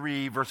chapter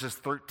 3, verses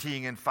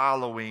 13 and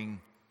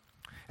following.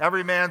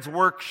 "Every man's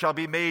work shall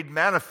be made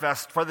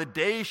manifest, for the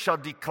day shall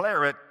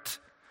declare it,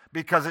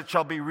 because it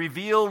shall be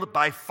revealed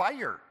by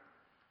fire.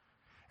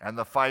 And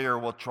the fire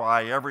will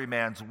try every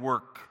man's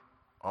work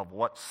of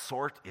what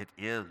sort it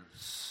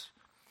is.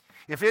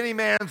 If any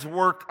man's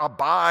work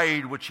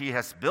abide which he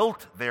has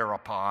built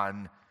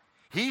thereupon,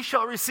 he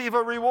shall receive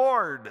a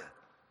reward.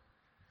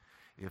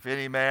 If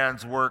any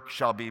man's work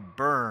shall be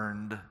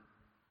burned,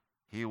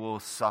 he will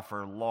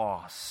suffer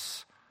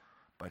loss,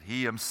 but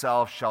he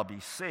himself shall be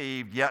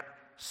saved, yet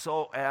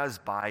so as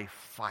by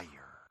fire.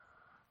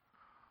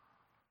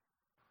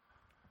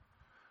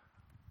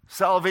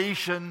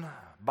 Salvation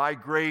by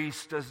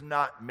grace does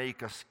not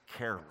make us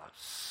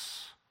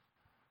careless.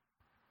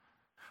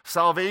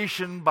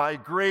 Salvation by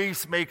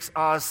grace makes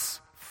us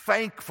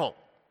thankful.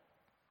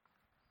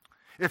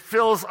 It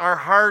fills our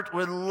heart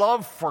with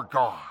love for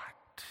God,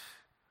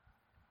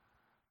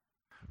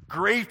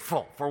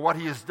 grateful for what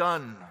he has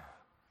done,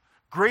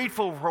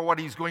 grateful for what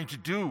he's going to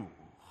do.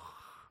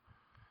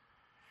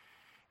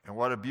 And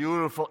what a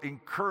beautiful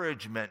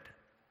encouragement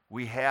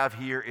we have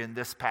here in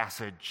this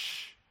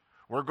passage.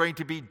 We're going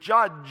to be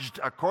judged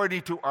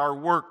according to our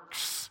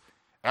works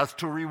as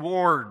to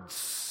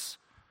rewards.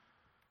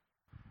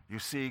 You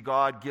see,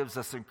 God gives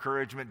us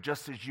encouragement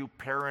just as you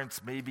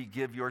parents maybe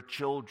give your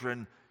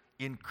children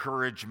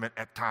encouragement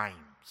at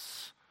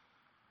times.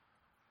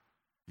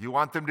 You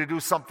want them to do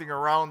something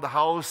around the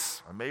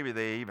house, or maybe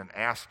they even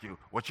ask you,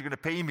 "What you going to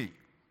pay me?"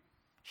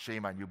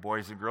 Shame on you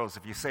boys and girls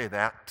if you say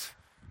that.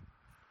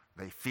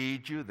 They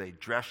feed you, they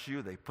dress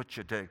you, they put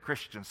you to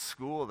Christian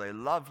school, they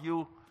love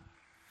you.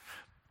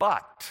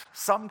 But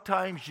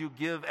sometimes you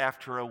give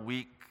after a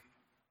week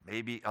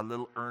maybe a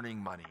little earning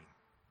money,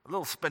 a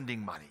little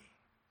spending money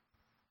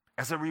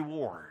as a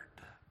reward.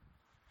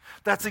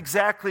 That's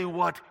exactly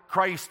what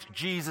Christ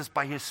Jesus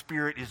by his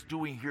Spirit is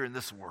doing here in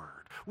this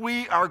word.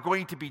 We are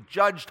going to be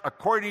judged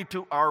according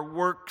to our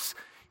works,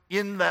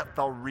 in that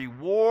the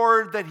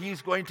reward that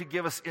he's going to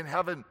give us in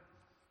heaven.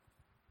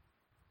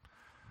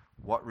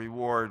 What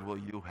reward will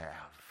you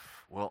have?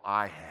 Will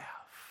I have?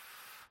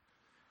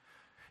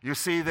 You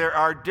see, there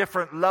are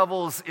different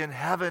levels in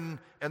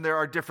heaven and there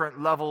are different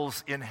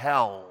levels in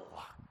hell.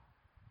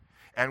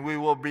 And we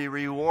will be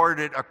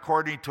rewarded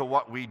according to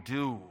what we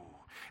do.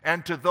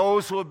 And to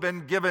those who have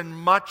been given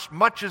much,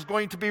 much is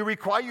going to be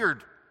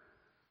required.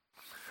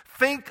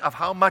 Think of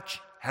how much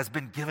has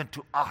been given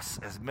to us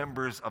as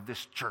members of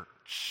this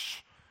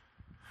church.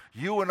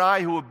 You and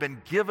I who have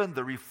been given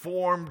the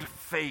Reformed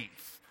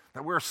faith,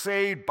 that we're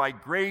saved by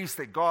grace,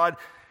 that God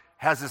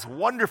has this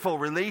wonderful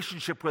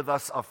relationship with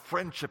us of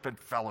friendship and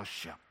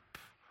fellowship.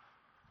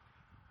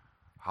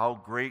 How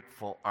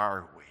grateful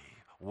are we?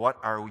 What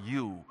are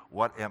you?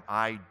 What am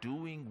I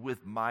doing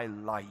with my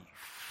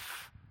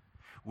life?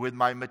 With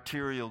my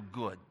material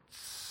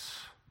goods?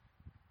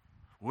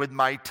 With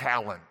my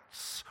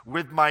talents?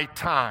 With my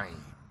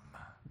time?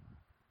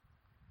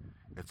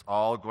 It's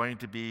all going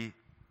to be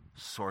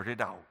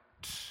sorted out.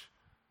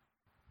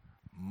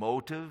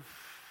 Motive,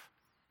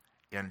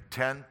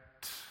 intent,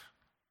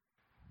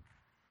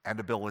 and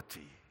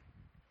ability,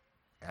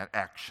 and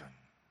action.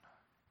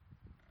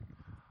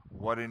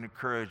 What an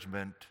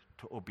encouragement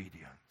to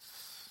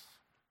obedience.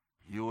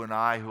 You and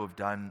I who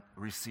have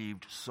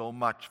received so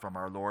much from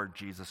our Lord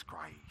Jesus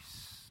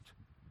Christ.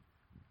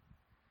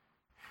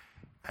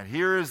 And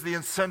here is the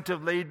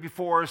incentive laid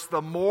before us.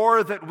 The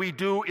more that we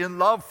do in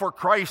love for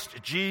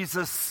Christ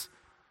Jesus,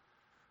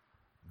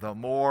 the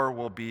more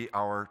will be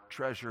our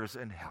treasures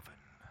in heaven.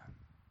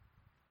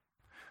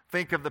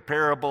 Think of the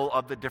parable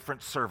of the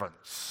different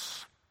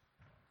servants.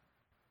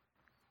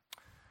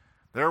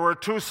 There were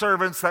 2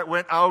 servants that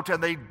went out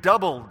and they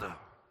doubled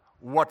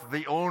what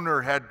the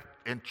owner had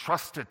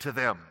entrusted to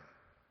them.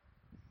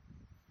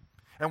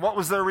 And what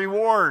was their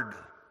reward?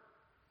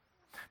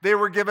 They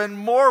were given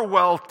more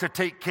wealth to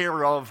take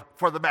care of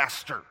for the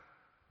master.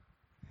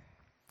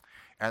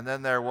 And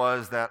then there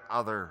was that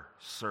other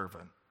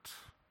servant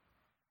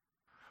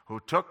who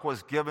took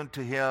was given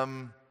to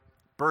him,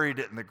 buried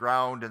it in the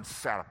ground and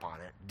sat upon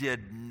it,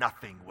 did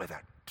nothing with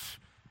it.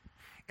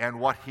 And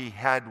what he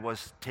had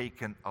was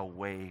taken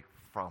away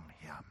from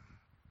him.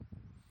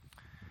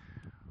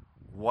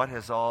 What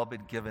has all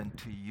been given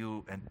to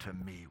you and to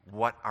me?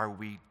 What are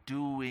we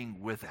doing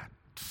with it?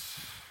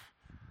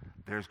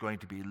 There's going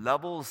to be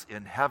levels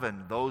in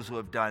heaven. Those who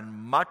have done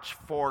much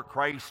for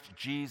Christ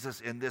Jesus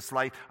in this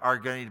life are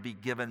going to be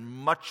given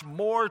much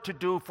more to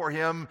do for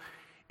him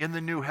in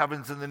the new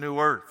heavens and the new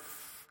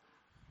earth.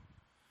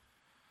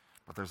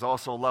 But there's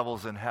also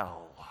levels in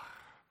hell.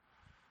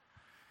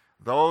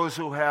 Those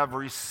who have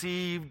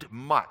received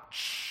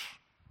much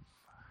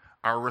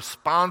are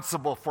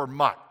responsible for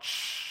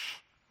much.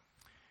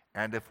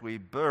 And if we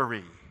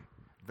bury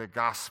the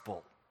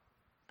gospel,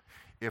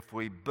 if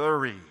we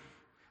bury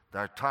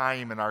our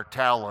time and our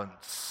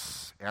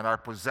talents and our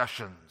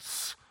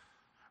possessions,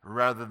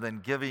 rather than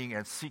giving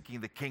and seeking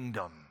the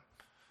kingdom,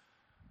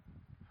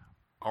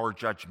 our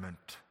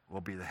judgment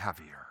will be the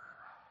heavier.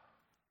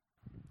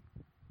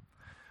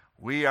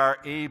 We are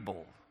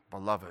able,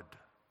 beloved,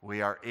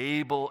 we are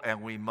able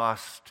and we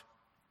must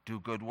do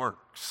good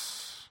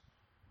works.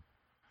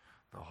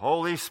 The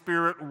Holy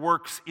Spirit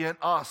works in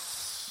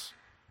us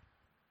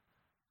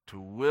to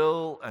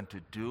will and to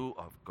do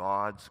of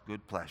God's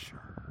good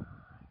pleasure.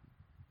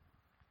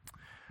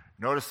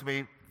 Notice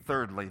me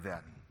Thirdly,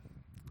 then,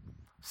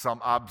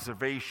 some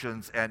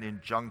observations and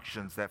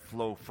injunctions that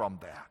flow from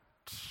that.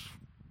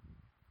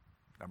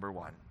 Number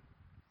one,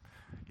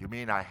 you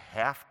mean I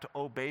have to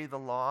obey the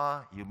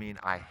law? You mean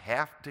I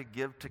have to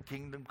give to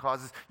kingdom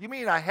causes? You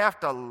mean I have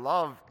to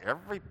love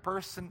every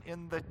person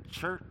in the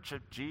church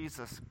of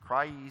Jesus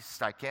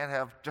Christ? I can't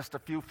have just a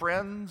few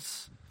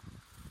friends?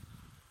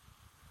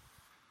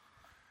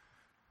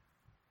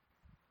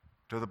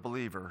 To the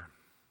believer,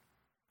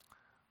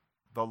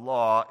 the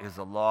law is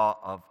a law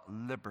of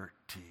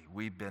liberty.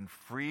 We've been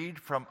freed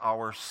from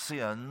our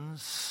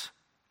sins,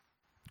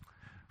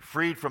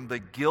 freed from the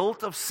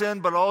guilt of sin,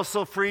 but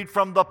also freed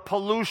from the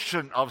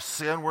pollution of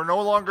sin. We're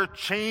no longer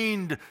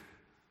chained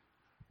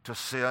to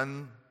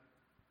sin.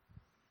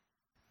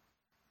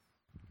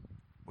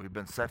 We've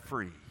been set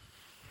free.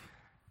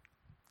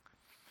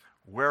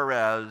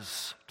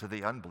 Whereas to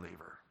the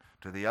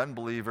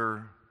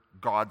unbeliever,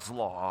 God's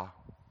law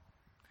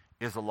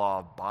is a law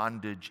of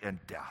bondage and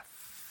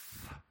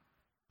death.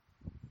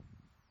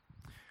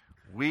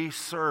 We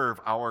serve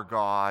our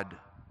God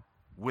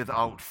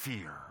without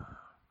fear,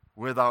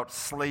 without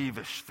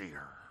slavish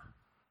fear.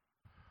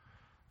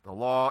 The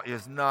law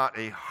is not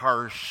a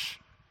harsh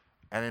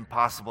and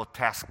impossible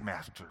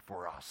taskmaster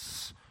for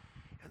us.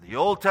 In the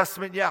Old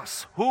Testament,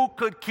 yes, who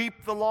could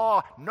keep the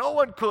law? No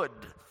one could.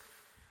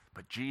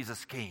 But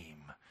Jesus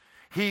came.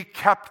 He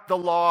kept the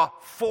law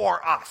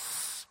for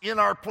us, in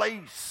our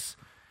place.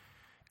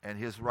 And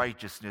his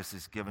righteousness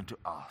is given to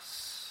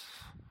us.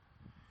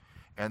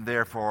 And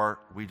therefore,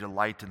 we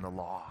delight in the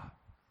law.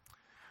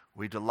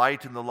 We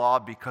delight in the law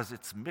because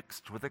it's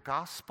mixed with the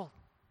gospel.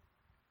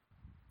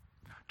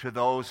 To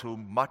those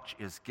whom much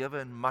is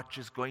given, much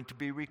is going to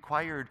be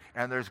required,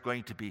 and there's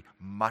going to be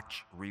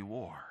much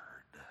reward.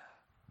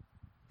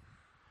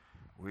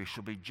 We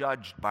shall be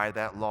judged by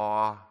that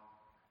law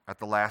at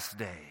the last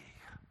day.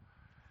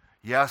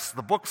 Yes,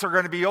 the books are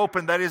going to be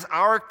opened. That is,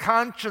 our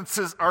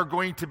consciences are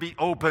going to be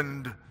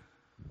opened.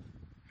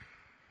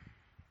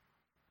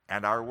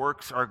 And our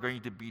works are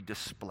going to be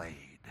displayed.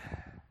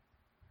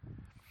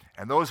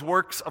 And those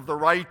works of the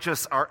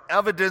righteous are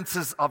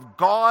evidences of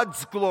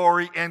God's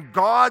glory and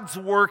God's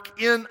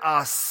work in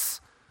us,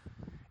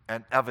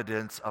 and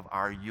evidence of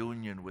our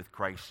union with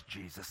Christ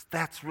Jesus.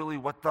 That's really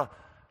what the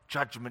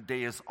Judgment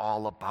Day is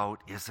all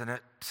about, isn't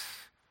it?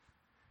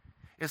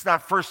 It's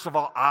not, first of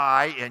all,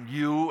 I and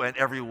you and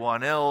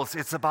everyone else.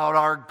 It's about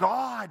our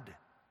God.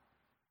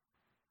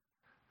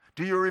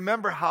 Do you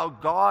remember how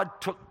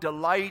God took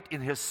delight in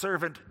his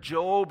servant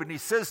Job? And he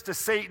says to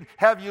Satan,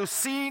 "Have you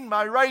seen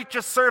my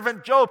righteous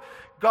servant Job?"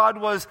 God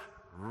was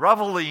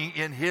reveling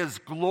in his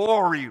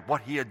glory,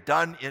 what he had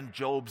done in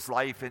Job's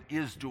life and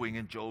is doing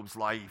in Job's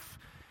life.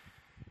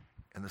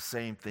 And the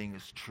same thing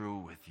is true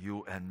with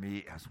you and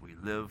me as we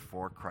live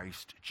for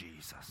Christ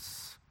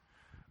Jesus.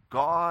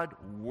 God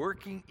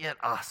working in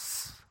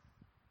us.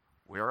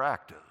 We are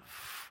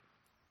active.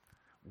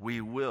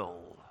 We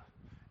will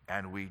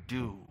and we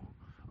do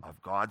of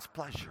God's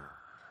pleasure.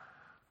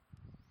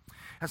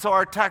 And so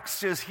our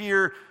text is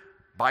here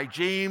by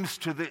James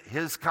to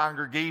his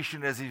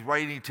congregation as he's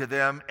writing to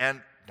them,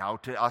 and now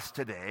to us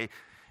today,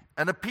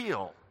 an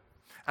appeal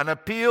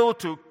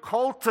to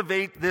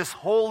cultivate this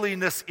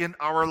holiness in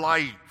our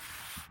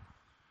life.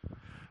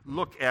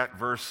 Look at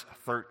verse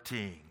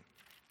 13,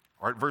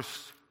 or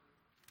verse,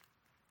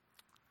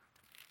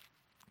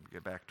 let me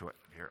get back to it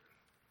here.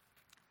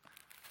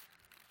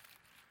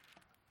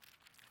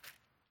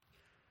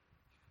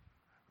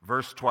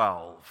 Verse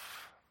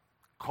 12,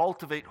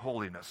 cultivate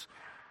holiness.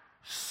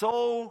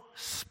 So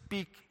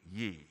speak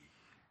ye,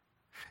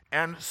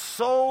 and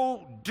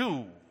so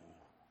do,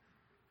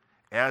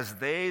 as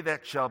they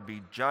that shall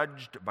be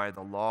judged by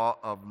the law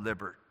of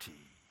liberty.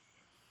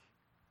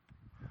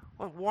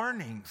 What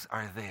warnings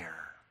are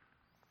there?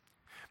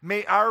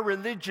 May our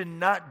religion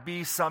not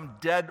be some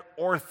dead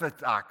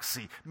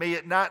orthodoxy. May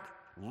it not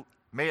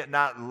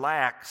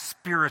lack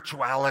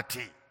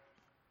spirituality.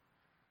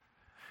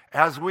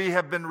 As we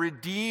have been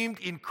redeemed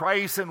in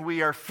Christ and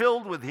we are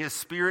filled with his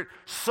Spirit,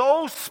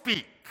 so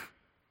speak,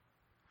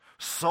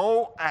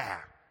 so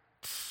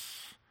act.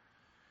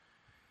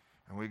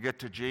 And we get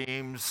to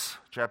James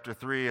chapter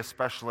 3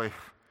 especially,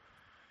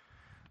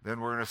 then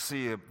we're going to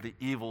see the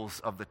evils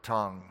of the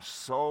tongue.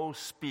 So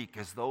speak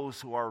as those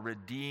who are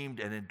redeemed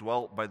and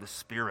indwelt by the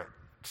Spirit.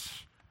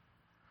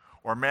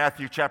 Or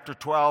Matthew chapter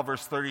 12,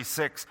 verse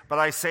 36, but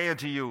I say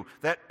unto you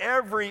that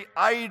every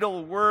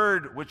idle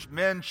word which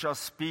men shall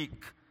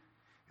speak,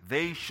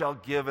 they shall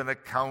give an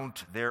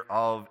account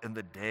thereof in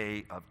the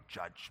day of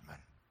judgment.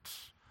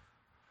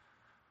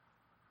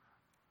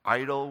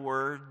 Idle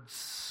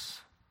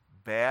words,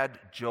 bad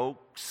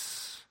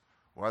jokes,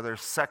 whether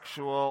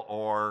sexual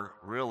or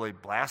really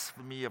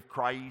blasphemy of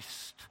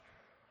Christ,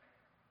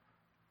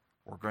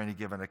 we're going to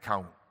give an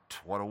account.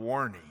 What a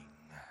warning.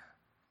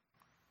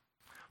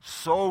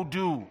 So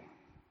do.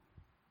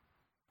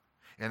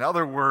 In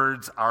other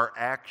words, our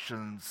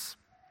actions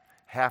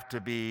have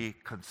to be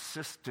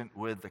consistent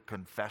with the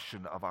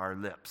confession of our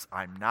lips.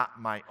 I'm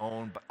not my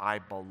own, but I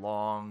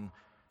belong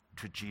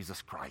to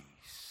Jesus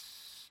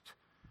Christ.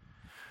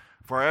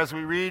 For as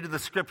we read in the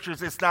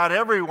Scriptures, it's not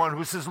everyone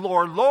who says,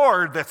 Lord,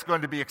 Lord, that's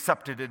going to be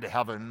accepted into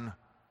heaven.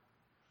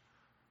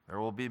 There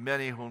will be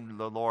many whom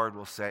the Lord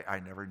will say, I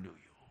never knew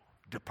you.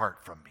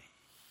 Depart from me.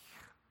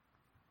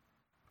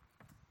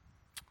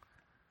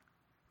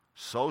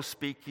 So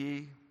speak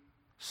ye,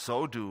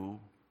 so do,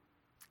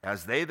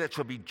 as they that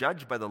shall be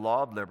judged by the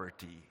law of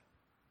liberty.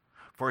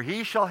 For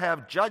he shall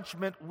have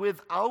judgment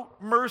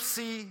without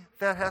mercy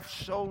that hath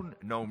shown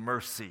no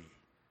mercy.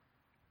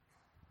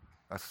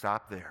 Let's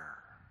stop there.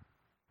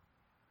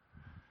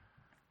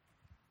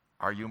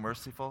 Are you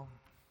merciful?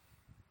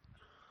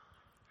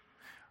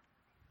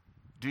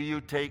 Do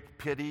you take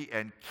pity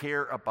and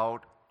care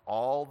about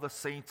all the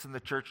saints in the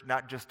church,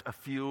 not just a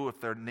few, if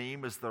their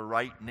name is the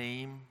right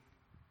name?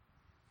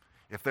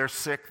 If they're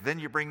sick, then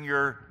you bring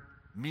your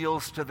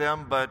meals to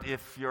them, but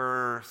if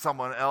you're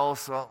someone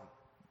else, well,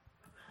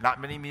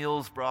 not many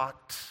meals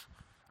brought.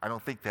 I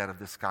don't think that of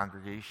this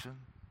congregation.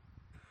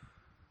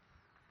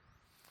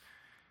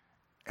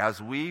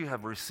 As we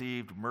have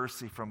received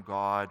mercy from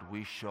God,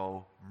 we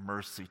show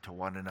mercy to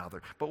one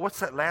another. But what's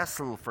that last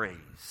little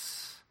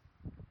phrase?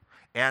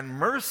 And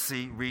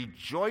mercy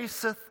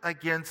rejoiceth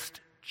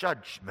against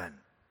judgment.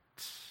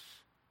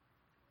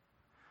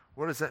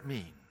 What does that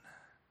mean?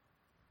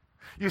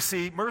 You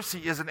see, mercy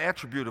is an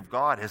attribute of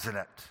God, isn't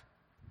it?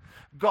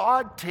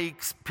 God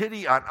takes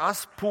pity on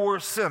us poor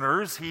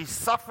sinners. He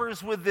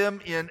suffers with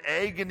them in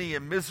agony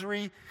and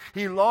misery.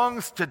 He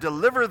longs to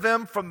deliver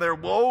them from their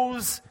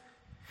woes.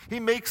 He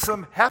makes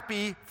them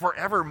happy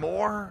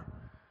forevermore.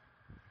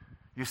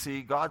 You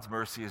see, God's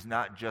mercy is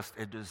not just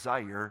a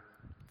desire,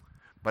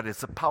 but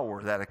it's a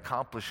power that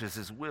accomplishes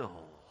His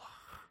will.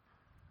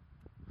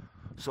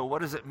 So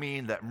what does it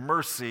mean that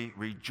mercy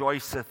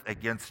rejoiceth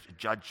against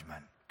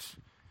judgment?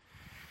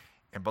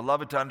 And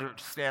beloved, to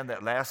understand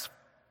that last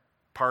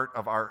part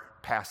of our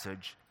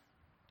passage,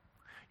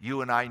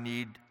 you and I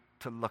need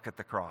to look at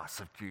the cross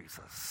of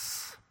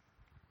Jesus.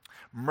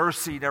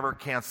 Mercy never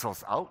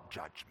cancels out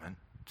judgment.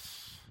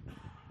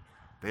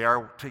 They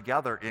are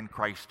together in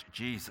Christ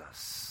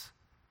Jesus.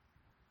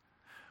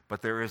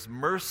 But there is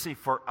mercy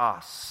for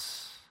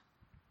us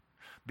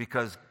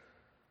because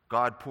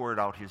God poured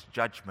out His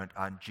judgment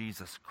on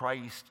Jesus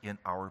Christ in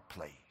our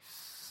place.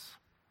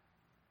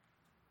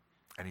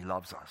 And He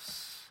loves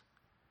us.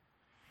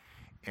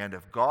 And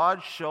if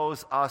God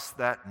shows us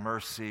that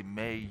mercy,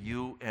 may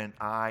you and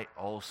I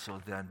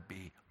also then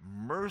be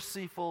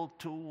merciful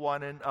to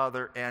one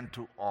another and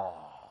to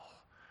all.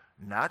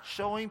 Not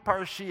showing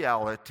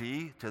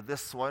partiality to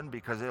this one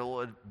because it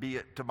will be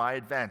to my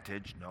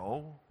advantage,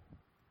 no.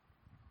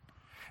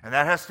 And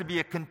that has to be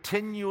a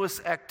continuous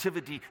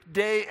activity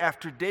day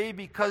after day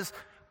because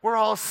we're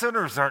all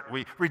sinners, aren't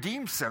we?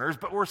 Redeemed sinners,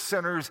 but we're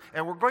sinners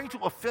and we're going to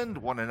offend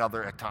one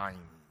another at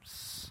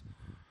times.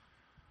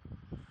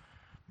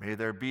 May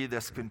there be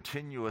this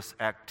continuous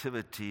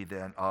activity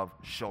then of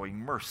showing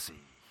mercy.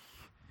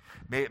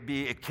 May it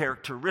be a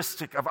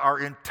characteristic of our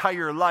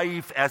entire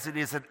life as it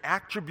is an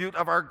attribute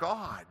of our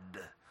God.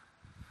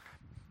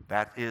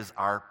 That is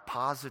our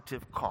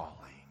positive calling.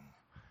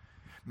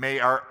 May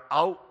our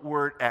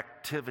outward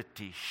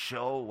activity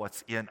show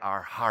what's in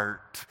our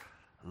heart.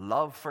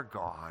 Love for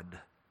God,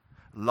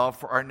 love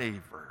for our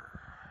neighbor.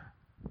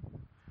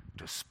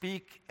 To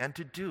speak and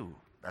to do,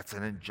 that's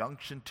an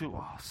injunction to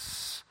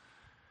us.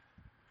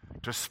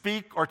 To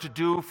speak or to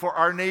do for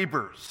our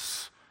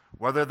neighbors,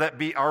 whether that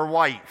be our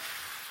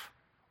wife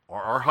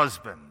or our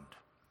husband,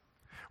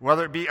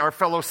 whether it be our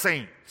fellow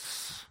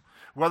saints,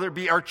 whether it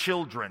be our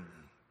children,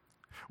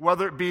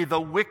 whether it be the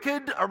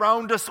wicked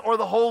around us or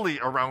the holy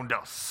around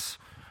us,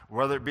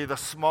 whether it be the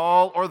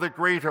small or the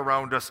great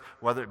around us,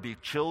 whether it be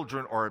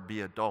children or it be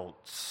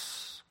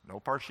adults. No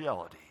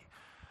partiality.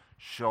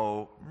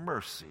 Show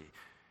mercy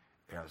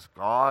as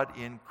God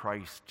in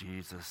Christ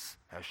Jesus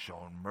has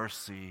shown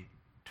mercy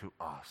to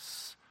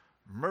us.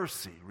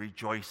 Mercy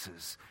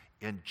rejoices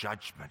in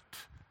judgment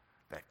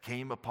that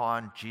came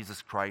upon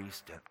Jesus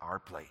Christ in our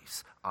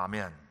place.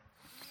 Amen.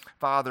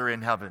 Father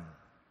in heaven,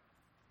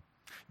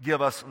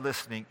 give us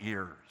listening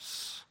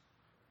ears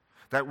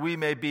that we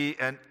may be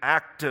an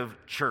active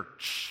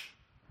church,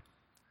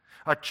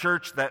 a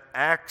church that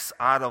acts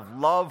out of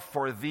love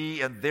for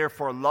Thee and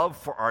therefore love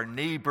for our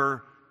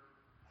neighbor,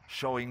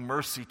 showing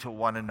mercy to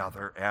one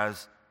another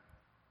as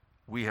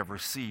we have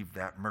received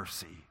that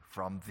mercy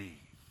from Thee.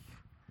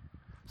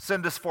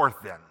 Send us forth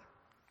then,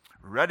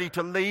 ready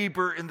to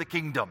labor in the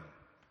kingdom,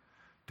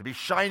 to be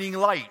shining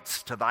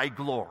lights to Thy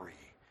glory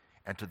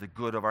and to the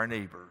good of our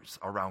neighbors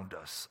around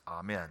us.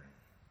 Amen.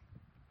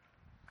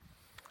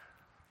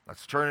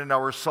 Let's turn in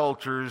our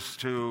Psalters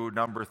to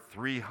number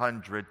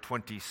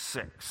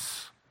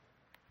 326.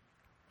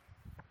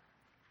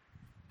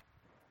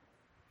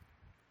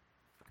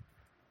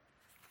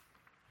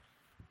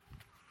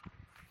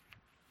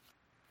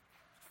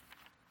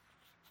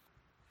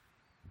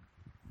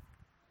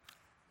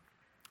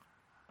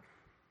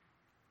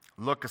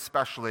 Look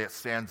especially at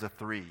stanza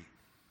 3.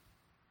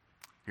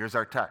 Here's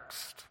our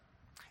text.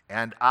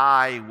 And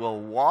I will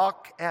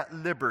walk at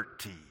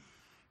liberty,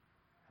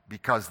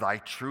 because Thy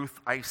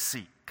truth I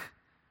seek.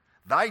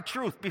 thy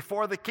truth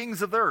before the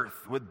kings of the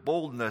earth. With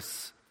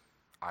boldness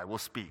I will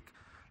speak.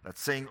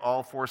 Let's sing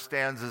all four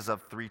stanzas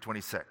of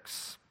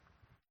 326.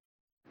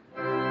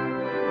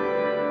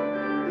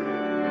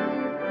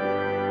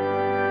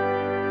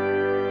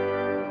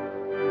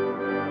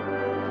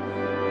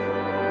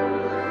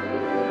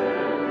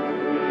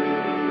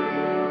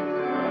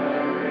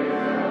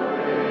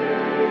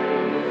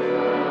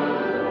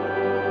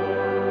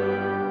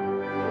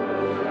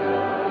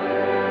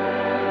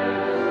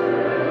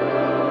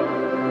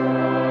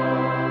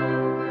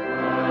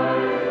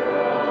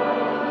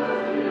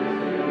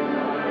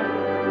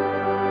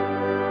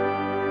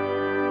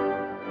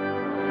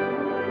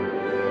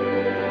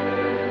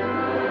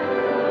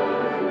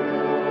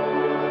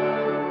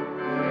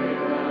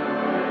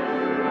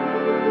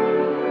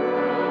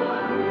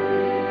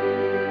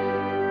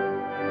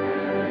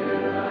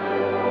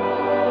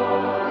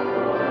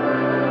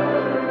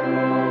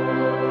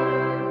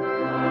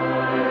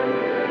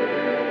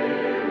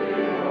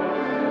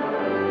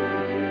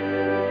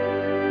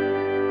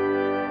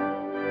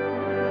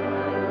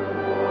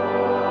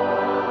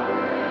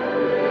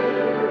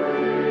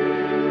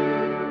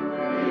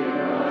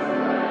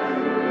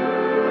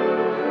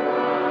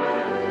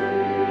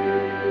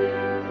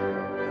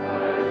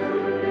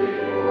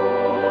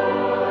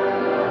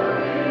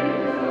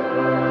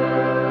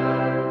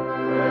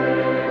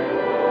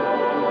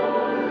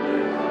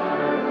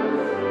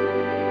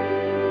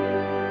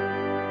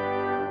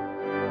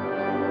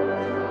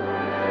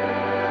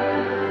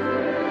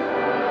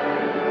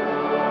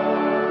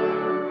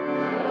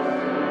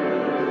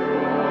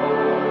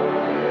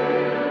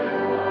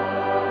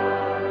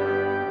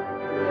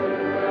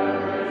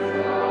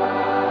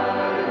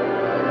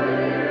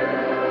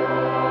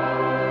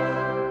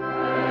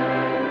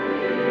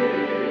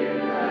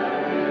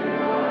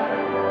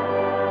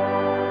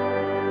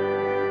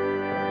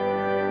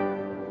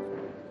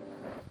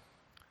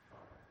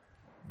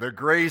 The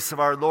grace of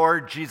our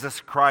Lord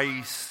Jesus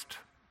Christ,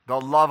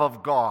 the love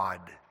of God,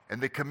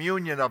 and the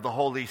communion of the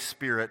Holy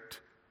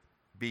Spirit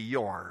be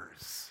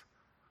yours.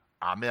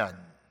 Amen.